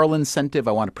certain moral incentive,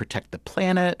 I want to protect the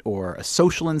planet, or a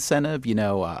social incentive,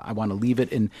 I want to leave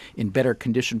it in better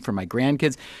condition for my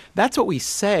grandkids. That's what we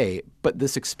say. But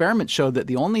this experiment showed that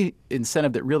the only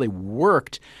incentive that really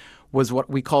worked was what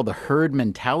we call the herd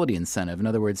mentality incentive. In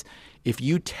other words, if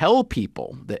you tell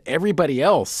people that everybody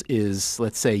else is,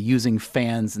 let's say, using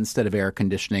fans instead of air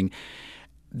conditioning,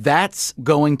 that's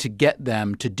going to get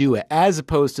them to do it, as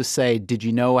opposed to say, did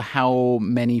you know how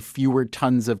many fewer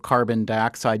tons of carbon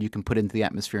dioxide you can put into the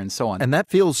atmosphere and so on. And that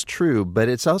feels true, but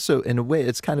it's also, in a way,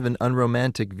 it's kind of an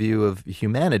unromantic view of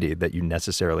humanity that you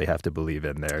necessarily have to believe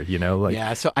in there, you know?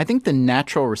 Yeah, so I think the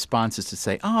natural response is to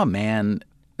say, oh, man,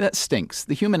 that stinks.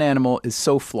 The human animal is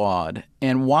so flawed,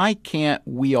 and why can't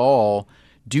we all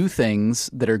do things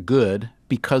that are good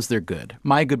because they're good?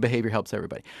 My good behavior helps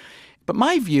everybody. But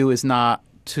my view is not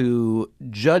to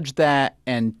judge that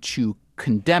and to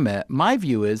condemn it. My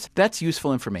view is that's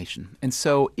useful information. And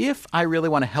so if I really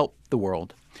want to help the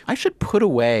world, I should put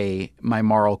away my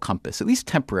moral compass, at least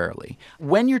temporarily.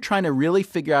 When you're trying to really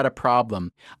figure out a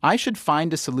problem, I should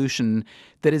find a solution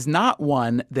that is not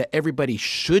one that everybody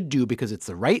should do because it's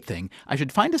the right thing. I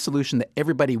should find a solution that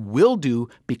everybody will do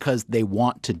because they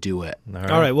want to do it.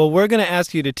 All right. Well, we're going to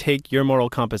ask you to take your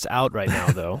moral compass out right now,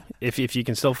 though, if you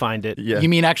can still find it. Yeah. You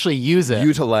mean actually use it?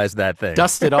 Utilize that thing.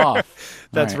 Dust it off.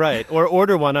 That's right. Or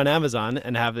order one on Amazon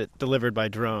and have it delivered by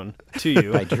drone to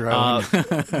you. By drone.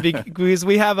 Because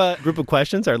we have a group of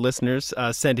questions our listeners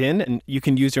sent in, and you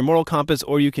can use your moral compass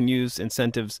or you can use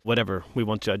incentives, whatever. We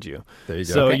won't judge you. There you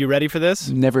go. So are you ready for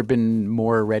this? Never been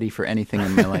more ready for anything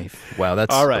in my life. Wow,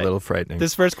 that's All right. a little frightening.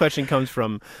 This first question comes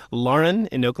from Lauren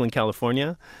in Oakland,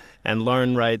 California. And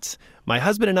Lauren writes, my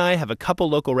husband and I have a couple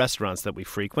local restaurants that we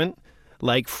frequent,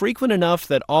 frequent enough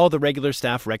that all the regular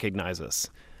staff recognize us.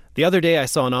 The other day I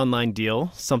saw an online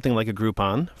deal, something like a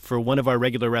Groupon, for one of our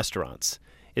regular restaurants.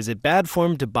 Is it bad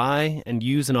form to buy and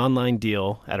use an online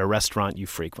deal at a restaurant you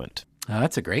frequent? Oh,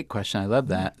 that's a great question. I love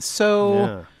that.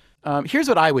 So here's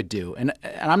what I would do. And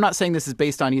I'm not saying this is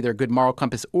based on either a good moral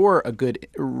compass or a good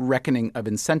reckoning of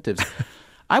incentives.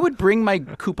 I would bring my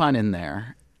coupon in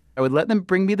there. I would let them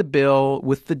bring me the bill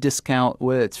with the discount,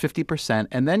 where it's 50%.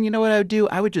 And then you know what I would do?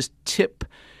 I would just tip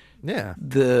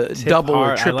the double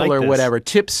hard. or triple I like or this. whatever,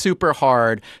 tip super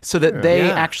hard so that they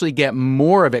actually get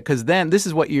more of it. Because then this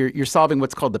is what you're solving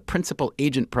what's called the principal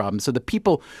agent problem. So the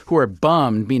people who are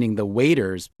bummed, meaning the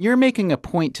waiters, you're making a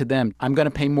point to them, I'm going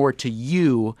to pay more to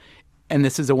you, and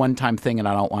this is a one-time thing and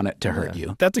I don't want it to hurt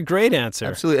you. That's a great answer.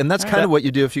 Absolutely. And that's kind of what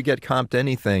you do if you get comped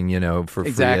anything, for free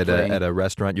Exactly. at a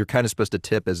restaurant. You're kind of supposed to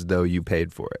tip as though you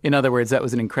paid for it. In other words, that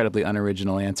was an incredibly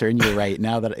unoriginal answer, and you're right.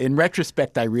 Now that in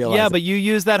retrospect, I realize. Yeah, but you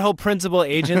used that whole principal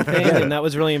agent thing, and that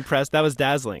was really impressed. That was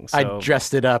dazzling. So. I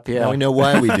dressed it up, yeah. Now we know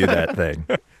why we do that thing.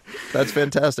 That's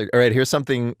fantastic. All right, here's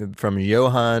something from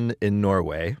Johan in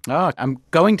Norway. Oh, I'm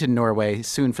going to Norway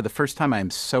soon for the first time. I'm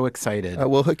so excited.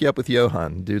 We'll hook you up with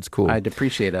Johan. Dude's cool. I'd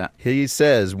appreciate that. He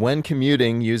says, when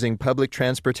commuting using public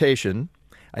transportation,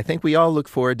 I think we all look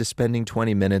forward to spending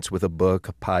 20 minutes with a book,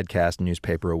 a podcast,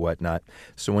 newspaper, or whatnot.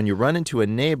 So when you run into a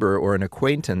neighbor or an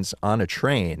acquaintance on a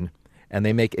train and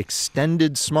they make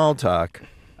extended small talk,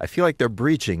 I feel like they're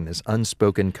breaching this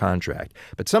unspoken contract.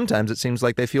 But sometimes it seems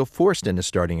like they feel forced into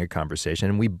starting a conversation,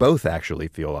 and we both actually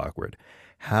feel awkward.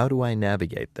 How do I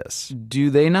navigate this? Do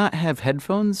they not have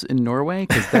headphones in Norway?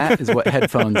 Because that is what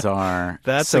headphones are.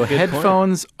 That's a good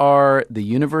headphones point. are the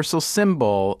universal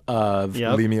symbol of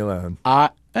Leave me alone.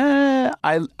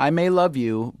 I may love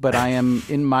you, but I am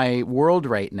in my world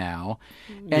right now.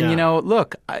 And,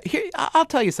 look, here, I'll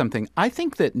tell you something. I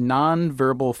think that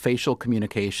nonverbal facial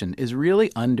communication is really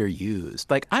underused.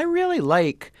 I really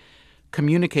like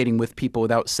communicating with people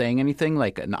without saying anything,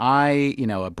 like an eye,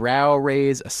 a brow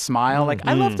raise, a smile.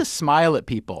 I love to smile at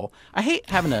people. I hate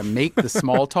having to make the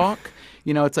small talk.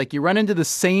 It's like you run into the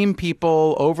same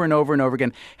people over and over and over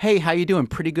again. Hey, how you doing?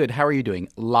 Pretty good. How are you doing?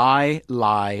 Lie,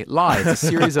 lie, lie. It's a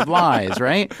series of lies,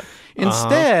 right?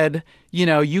 Instead,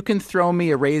 you can throw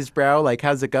me a raised brow, like,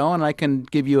 how's it going? I can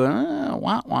give you a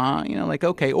wah, wah,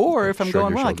 okay. Or if I'm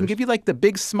going well, I can give you the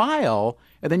big smile,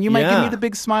 and then you might give me the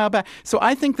big smile back. So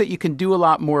I think that you can do a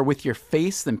lot more with your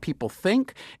face than people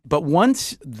think. But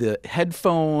once the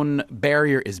headphone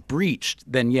barrier is breached,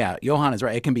 then Johan is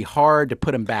right. It can be hard to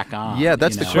put them back on. Yeah,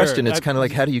 that's the question. It's kind of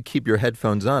like, how do you keep your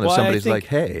headphones on if somebody's like,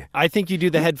 hey? I think you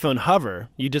do the headphone hover.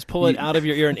 You just pull it out of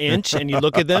your ear an inch, and you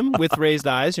look at them with raised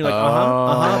eyes. You're like,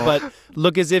 but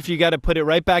look as if you got to put it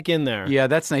right back in there. Yeah,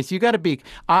 that's nice. You got to be,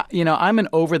 I'm an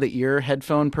over-the-ear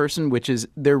headphone person, which is,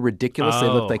 they're ridiculous. They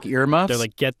look like earmuffs. They're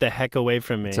like, get the heck away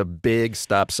from me. It's a big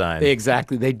stop sign.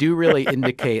 Exactly. They do really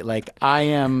indicate, I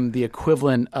am the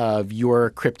equivalent of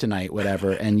your kryptonite,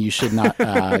 whatever, and you should not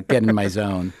get in my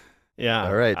zone. Yeah.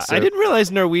 All right. So I didn't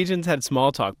realize Norwegians had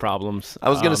small talk problems. I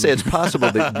was going to say it's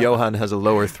possible that Johan has a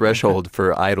lower threshold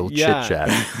for idle chit-chat.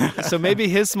 So maybe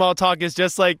his small talk is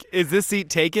just like, is this seat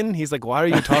taken? He's like, why are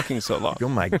you talking so long? Oh,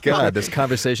 my God. This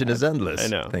conversation is endless. I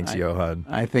know. Thanks, Johan.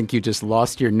 I think you just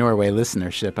lost your Norway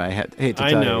listenership. I hate to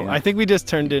tell you. I know. I think we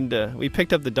just we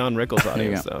picked up the Don Rickles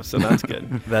audience, though, so that's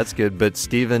good. That's good. But,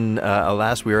 Stephen,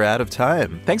 alas, we are out of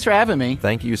time. Thanks for having me.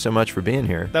 Thank you so much for being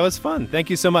here. That was fun.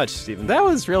 Thank you so much, Stephen. That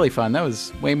was really fun. That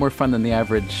was way more fun than the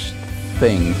average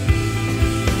thing.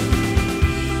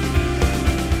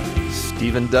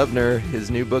 Stephen Dubner, his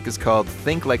new book is called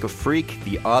Think Like a Freak.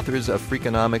 The authors of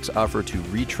Freakonomics offer to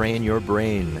retrain your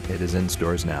brain. It is in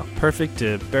stores now. Perfect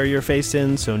to bury your face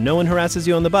in so no one harasses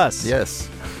you on the bus. Yes.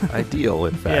 Ideal,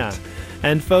 in fact. Yeah.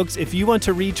 And folks, if you want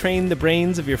to retrain the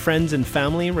brains of your friends and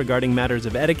family regarding matters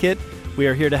of etiquette, we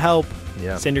are here to help.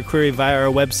 Yeah. Send your query via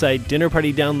our website,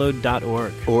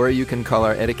 dinnerpartydownload.org. Or you can call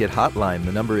our etiquette hotline.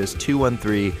 The number is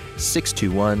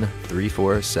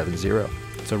 213-621-3470.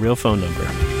 It's a real phone number.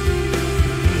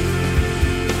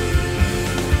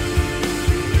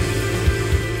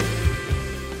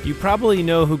 You probably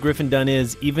know who Griffin Dunne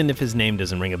is, even if his name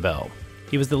doesn't ring a bell.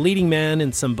 He was the leading man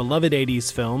in some beloved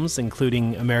 80s films,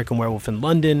 including American Werewolf in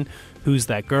London, Who's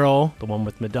That Girl, the one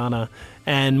with Madonna,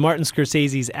 and Martin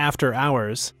Scorsese's After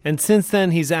Hours. And since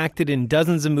then, he's acted in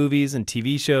dozens of movies and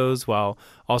TV shows, while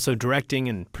also directing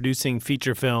and producing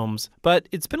feature films. But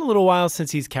it's been a little while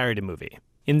since he's carried a movie.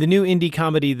 In the new indie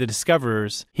comedy The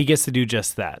Discoverers, he gets to do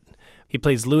just that. He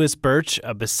plays Lewis Birch,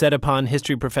 a beset-upon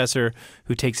history professor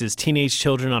who takes his teenage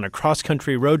children on a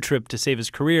cross-country road trip to save his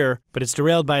career, but it's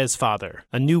derailed by his father,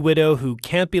 a new widow who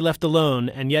can't be left alone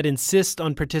and yet insists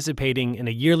on participating in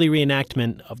a yearly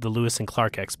reenactment of the Lewis and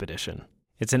Clark expedition.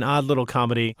 It's an odd little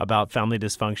comedy about family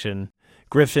dysfunction.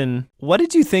 Griffin, what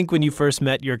did you think when you first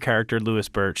met your character, Lewis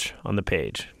Birch, on the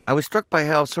page? I was struck by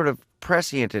how sort of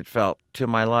prescient it felt to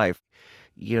my life.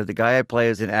 You know, the guy I play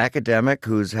is an academic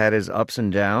who's had his ups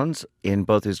and downs in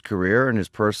both his career and his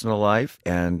personal life,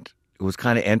 and was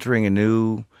kind of entering a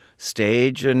new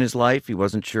stage in his life. He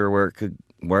wasn't sure where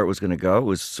it was going to go. It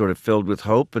was sort of filled with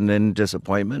hope and then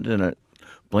disappointment in a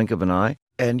blink of an eye.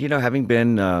 And, you know, having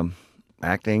been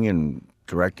acting and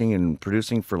directing and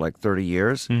producing for like 30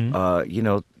 years, you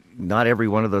know, not every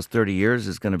one of those 30 years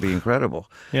is going to be incredible.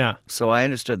 Yeah. So I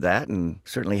understood that and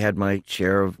certainly had my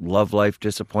share of love life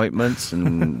disappointments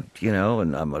and, you know,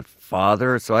 and I'm a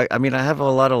father. So I mean, I have a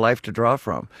lot of life to draw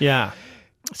from. Yeah.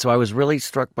 So I was really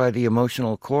struck by the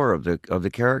emotional core of the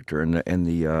character and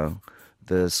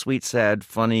the sweet, sad,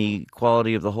 funny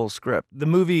quality of the whole script. The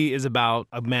movie is about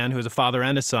a man who is a father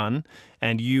and a son,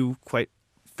 and you quite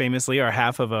famously are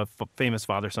half of a famous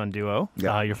father-son duo.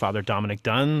 Yeah. Your father, Dominic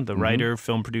Dunne, the writer,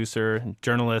 film producer,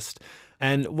 journalist.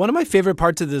 And one of my favorite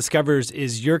parts of The Discoverers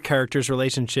is your character's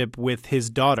relationship with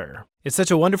his daughter. It's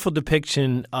such a wonderful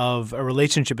depiction of a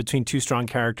relationship between two strong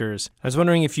characters. I was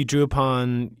wondering if you drew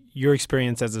upon your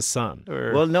experience as a son.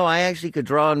 Well, no, I actually could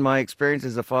draw on my experience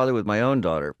as a father with my own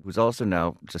daughter, who's also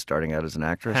now just starting out as an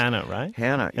actress. Hannah, right?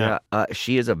 Hannah, yeah.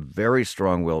 She is a very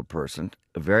strong-willed person,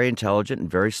 very intelligent and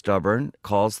very stubborn,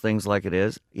 calls things like it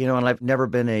is. You know, and I've never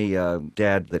been a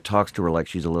dad that talks to her like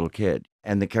she's a little kid.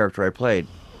 And the character I played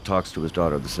talks to his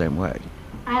daughter the same way.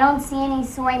 I don't see any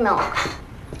soy milk.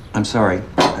 I'm sorry,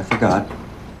 I forgot.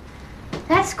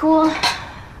 That's cool.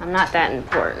 I'm not that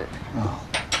important.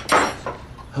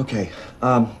 Okay,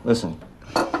 listen,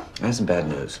 I have some bad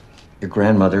news. Your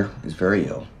grandmother is very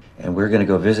ill, and we're gonna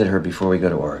go visit her before we go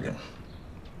to Oregon.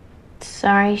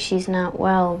 Sorry she's not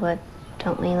well, but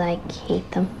don't we, hate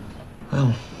them?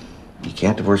 Well, you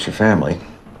can't divorce your family,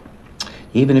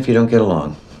 even if you don't get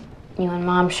along. You and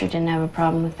Mom sure didn't have a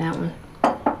problem with that one.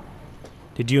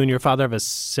 Did you and your father have a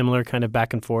similar kind of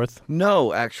back and forth?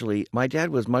 No, actually. My dad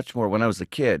was much more, when I was a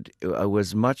kid,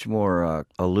 was much more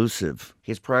elusive.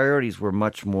 His priorities were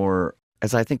much more,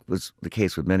 as I think was the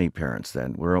case with many parents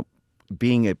then, where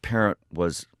being a parent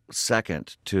was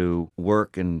second to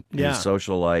work and his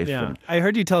social life. Yeah. And I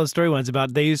heard you tell a story once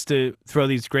about they used to throw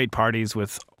these great parties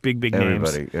with big names.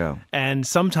 everybody, yeah. And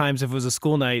sometimes if it was a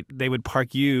school night, they would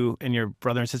park you and your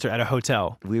brother and sister at a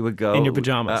hotel. We would go in your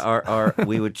pajamas.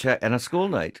 We would check, and a school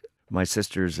night, my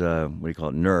sister's,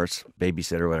 nurse,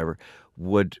 babysitter, whatever,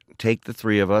 would take the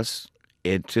three of us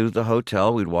into the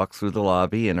hotel. We'd walk through the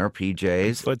lobby in our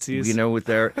PJs, footsies, you know, with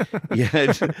our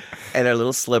and our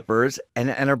little slippers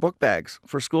and our book bags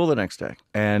for school the next day.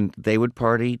 And they would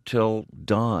party till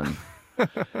dawn.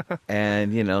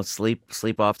 and,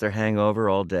 sleep off their hangover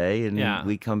all day. And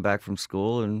we come back from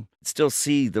school and still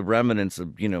see the remnants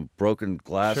of, broken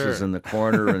glasses in the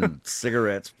corner and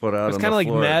cigarettes put out on the floor. It's kind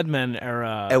of like Mad Men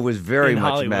era. It was very much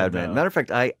Hollywood, Mad Men. though. Matter of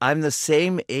fact, I'm the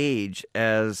same age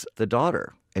as the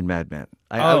daughter in Mad Men.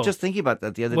 I was just thinking about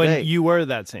that the other day. When you were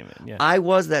that same age, yeah. I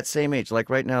was that same age. Like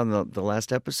right now in the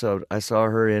last episode, I saw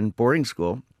her in boarding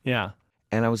school. Yeah.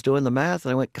 And I was doing the math,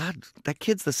 and I went, God, that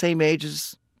kid's the same age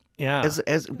as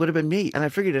would have been me. And I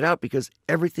figured it out because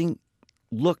everything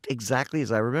looked exactly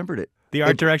as I remembered it. The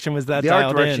art direction was that the dialed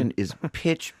art direction in. is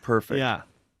pitch perfect. Yeah.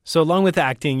 So along with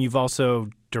acting, you've also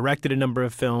directed a number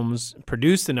of films,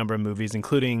 produced a number of movies,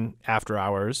 including After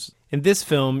Hours. In this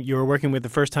film, you were working with the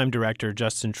first-time director,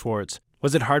 Justin Schwartz.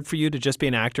 Was it hard for you to just be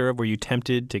an actor? Were you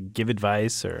tempted to give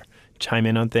advice or chime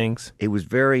in on things? It was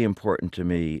very important to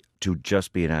me to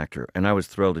just be an actor, and I was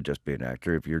thrilled to just be an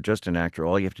actor. If you're just an actor,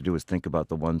 all you have to do is think about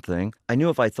the one thing. I knew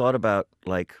if I thought about,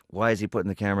 like, why is he putting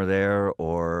the camera there,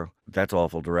 or that's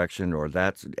awful direction, or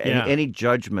that's any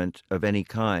judgment of any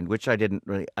kind, which I didn't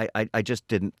really, I just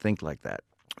didn't think like that.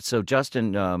 So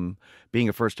Justin, being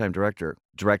a first-time director,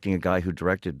 directing a guy who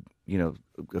directed,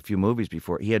 a few movies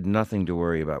before, he had nothing to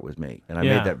worry about with me. And I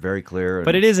made that very clear.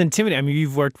 But it is intimidating. I mean,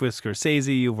 you've worked with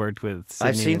Scorsese, you've worked with Sidney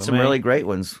I've seen Lumet. some really great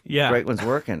ones. Yeah. Great ones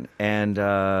working. And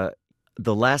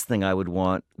the last thing I would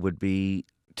want would be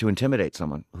to intimidate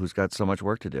someone who's got so much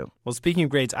work to do. Well, speaking of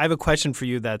greats, I have a question for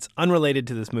you that's unrelated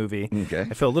to this movie. Okay.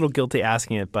 I feel a little guilty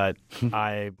asking it, but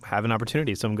I have an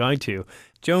opportunity, so I'm going to.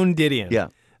 Joan Didion. Yeah.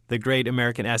 The great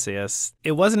American essayist.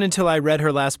 It wasn't until I read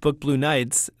her last book, Blue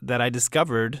Nights, that I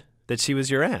discovered that she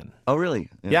was your Anne. Oh, really?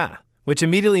 Yeah. Which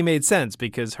immediately made sense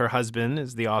because her husband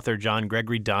is the author John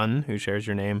Gregory Dunne, who shares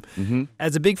your name. Mm-hmm.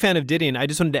 As a big fan of Didion, I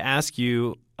just wanted to ask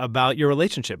you about your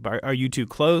relationship. Are you two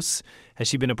close? Has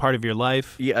she been a part of your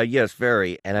life? Yeah, yes,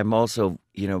 very. And I'm also,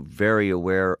 very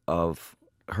aware of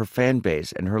her fan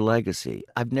base and her legacy.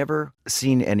 I've never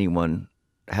seen anyone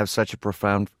have such a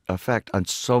profound effect on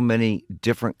so many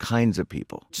different kinds of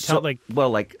people.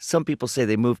 Like some people say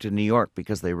they moved to New York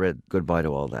because they read Goodbye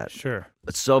to All That. Sure.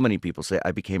 But so many people say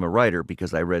I became a writer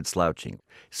because I read Slouching.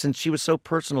 Since she was so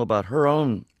personal about her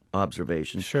own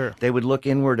observations, sure, they would look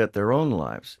inward at their own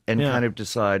lives and kind of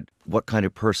decide what kind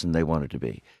of person they wanted to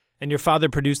be. And your father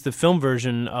produced the film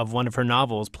version of one of her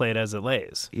novels, Play It As It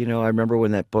Lays. I remember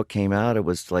when that book came out, it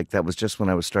was like that was just when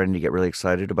I was starting to get really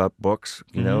excited about books,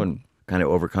 and kind of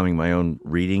overcoming my own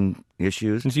reading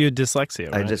issues. You had dyslexia,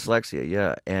 right? I had dyslexia,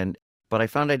 yeah. But I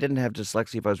found I didn't have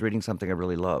dyslexia if I was reading something I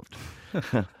really loved.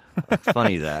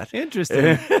 Funny that.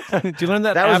 Interesting. Did you learn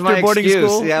that was after my boarding excuse.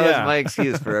 school? Yeah, that was my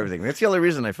excuse for everything. That's the only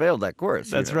reason I failed that course.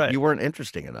 That's right. You weren't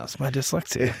interesting enough. That's my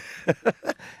dyslexia.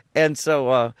 And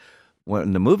so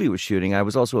when the movie was shooting, I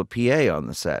was also a PA on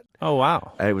the set. Oh,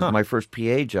 wow. It was my first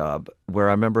PA job where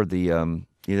I remember they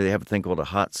have a thing called a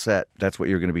hot set. That's what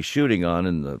you're going to be shooting on,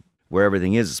 and where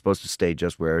everything is supposed to stay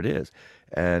just where it is.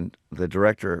 And the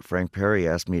director, Frank Perry,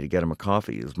 asked me to get him a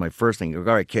coffee. It was my first thing. He goes,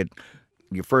 all right, kid,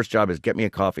 your first job is get me a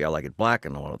coffee. I like it black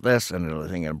and all of this and another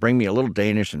thing. And bring me a little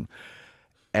Danish.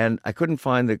 And I couldn't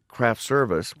find the craft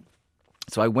service.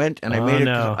 So I went and I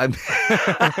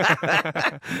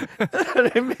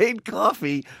made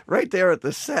coffee right there at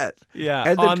the set. Yeah,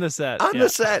 and on the set. On the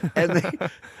set.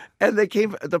 And they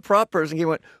came. The prop person came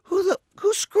and went,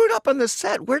 who screwed up on the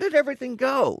set? Where did everything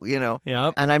go? Yep.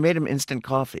 And I made him instant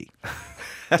coffee.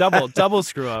 Double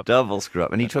screw up. Double screw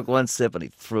up. And he took one sip and he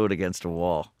threw it against a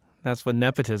wall. That's what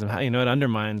nepotism. It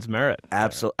undermines merit.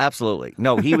 Absolutely.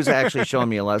 No, he was actually showing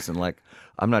me a lesson. Like,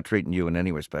 I'm not treating you in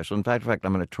any way special. In fact,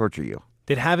 I'm going to torture you.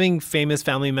 Did having famous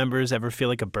family members ever feel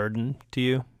like a burden to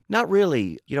you? Not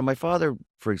really. My father,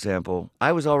 for example,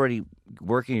 I was already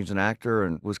working as an actor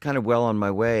and was kind of well on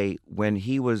my way when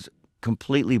he was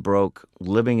completely broke,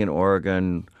 living in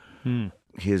Oregon,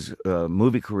 his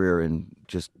movie career in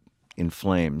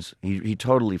flames. He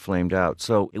totally flamed out.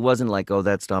 So it wasn't like, oh,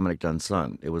 that's Dominic Dunne's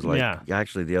son. It was like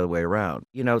actually the other way around.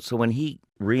 So when he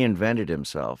reinvented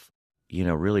himself,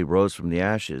 really rose from the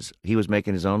ashes, he was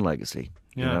making his own legacy.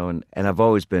 And I've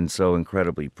always been so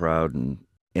incredibly proud and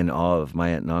in awe of my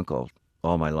aunt and uncle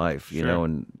all my life,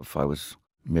 and if I was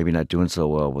maybe not doing so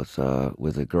well with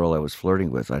a girl I was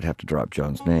flirting with, I'd have to drop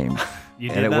Joan's name.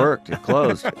 And it worked. It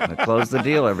closed. I closed the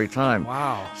deal every time.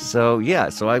 Wow. So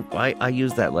I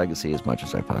used that legacy as much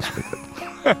as I possibly could.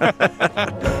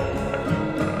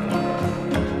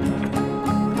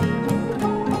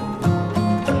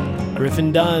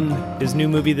 Griffin Dunne, his new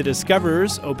movie The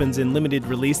Discoverers, opens in limited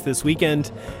release this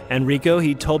weekend. And Rico,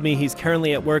 he told me he's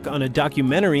currently at work on a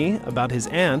documentary about his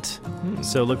aunt,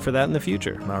 so look for that in the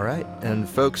future. All right. And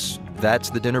folks,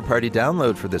 That's the Dinner Party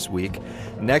Download for this week.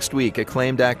 Next week,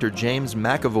 acclaimed actor James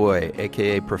McAvoy,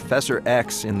 a.k.a. Professor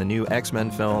X in the new X-Men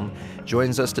film,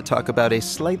 joins us to talk about a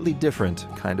slightly different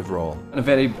kind of role. A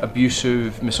very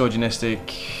abusive,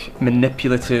 misogynistic,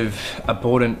 manipulative,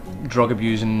 abhorrent,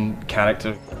 drug-abusing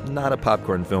character. Not a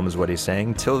popcorn film is what he's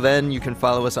saying. Till then, you can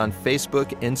follow us on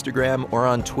Facebook, Instagram, or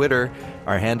on Twitter.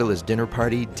 Our handle is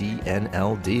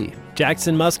DinnerPartyDNLD.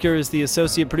 Jackson Musker is the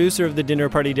associate producer of the Dinner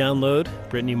Party Download.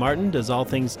 Brittany Martin does all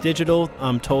things digital.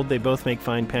 I'm told they both make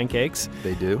fine pancakes.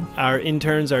 They do. Our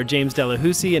interns are James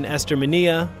Delahousie and Esther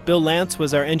Mania. Bill Lance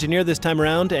was our engineer this time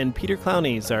around, and Peter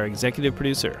Clowney is our executive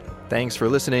producer. Thanks for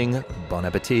listening. Bon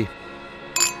appetit.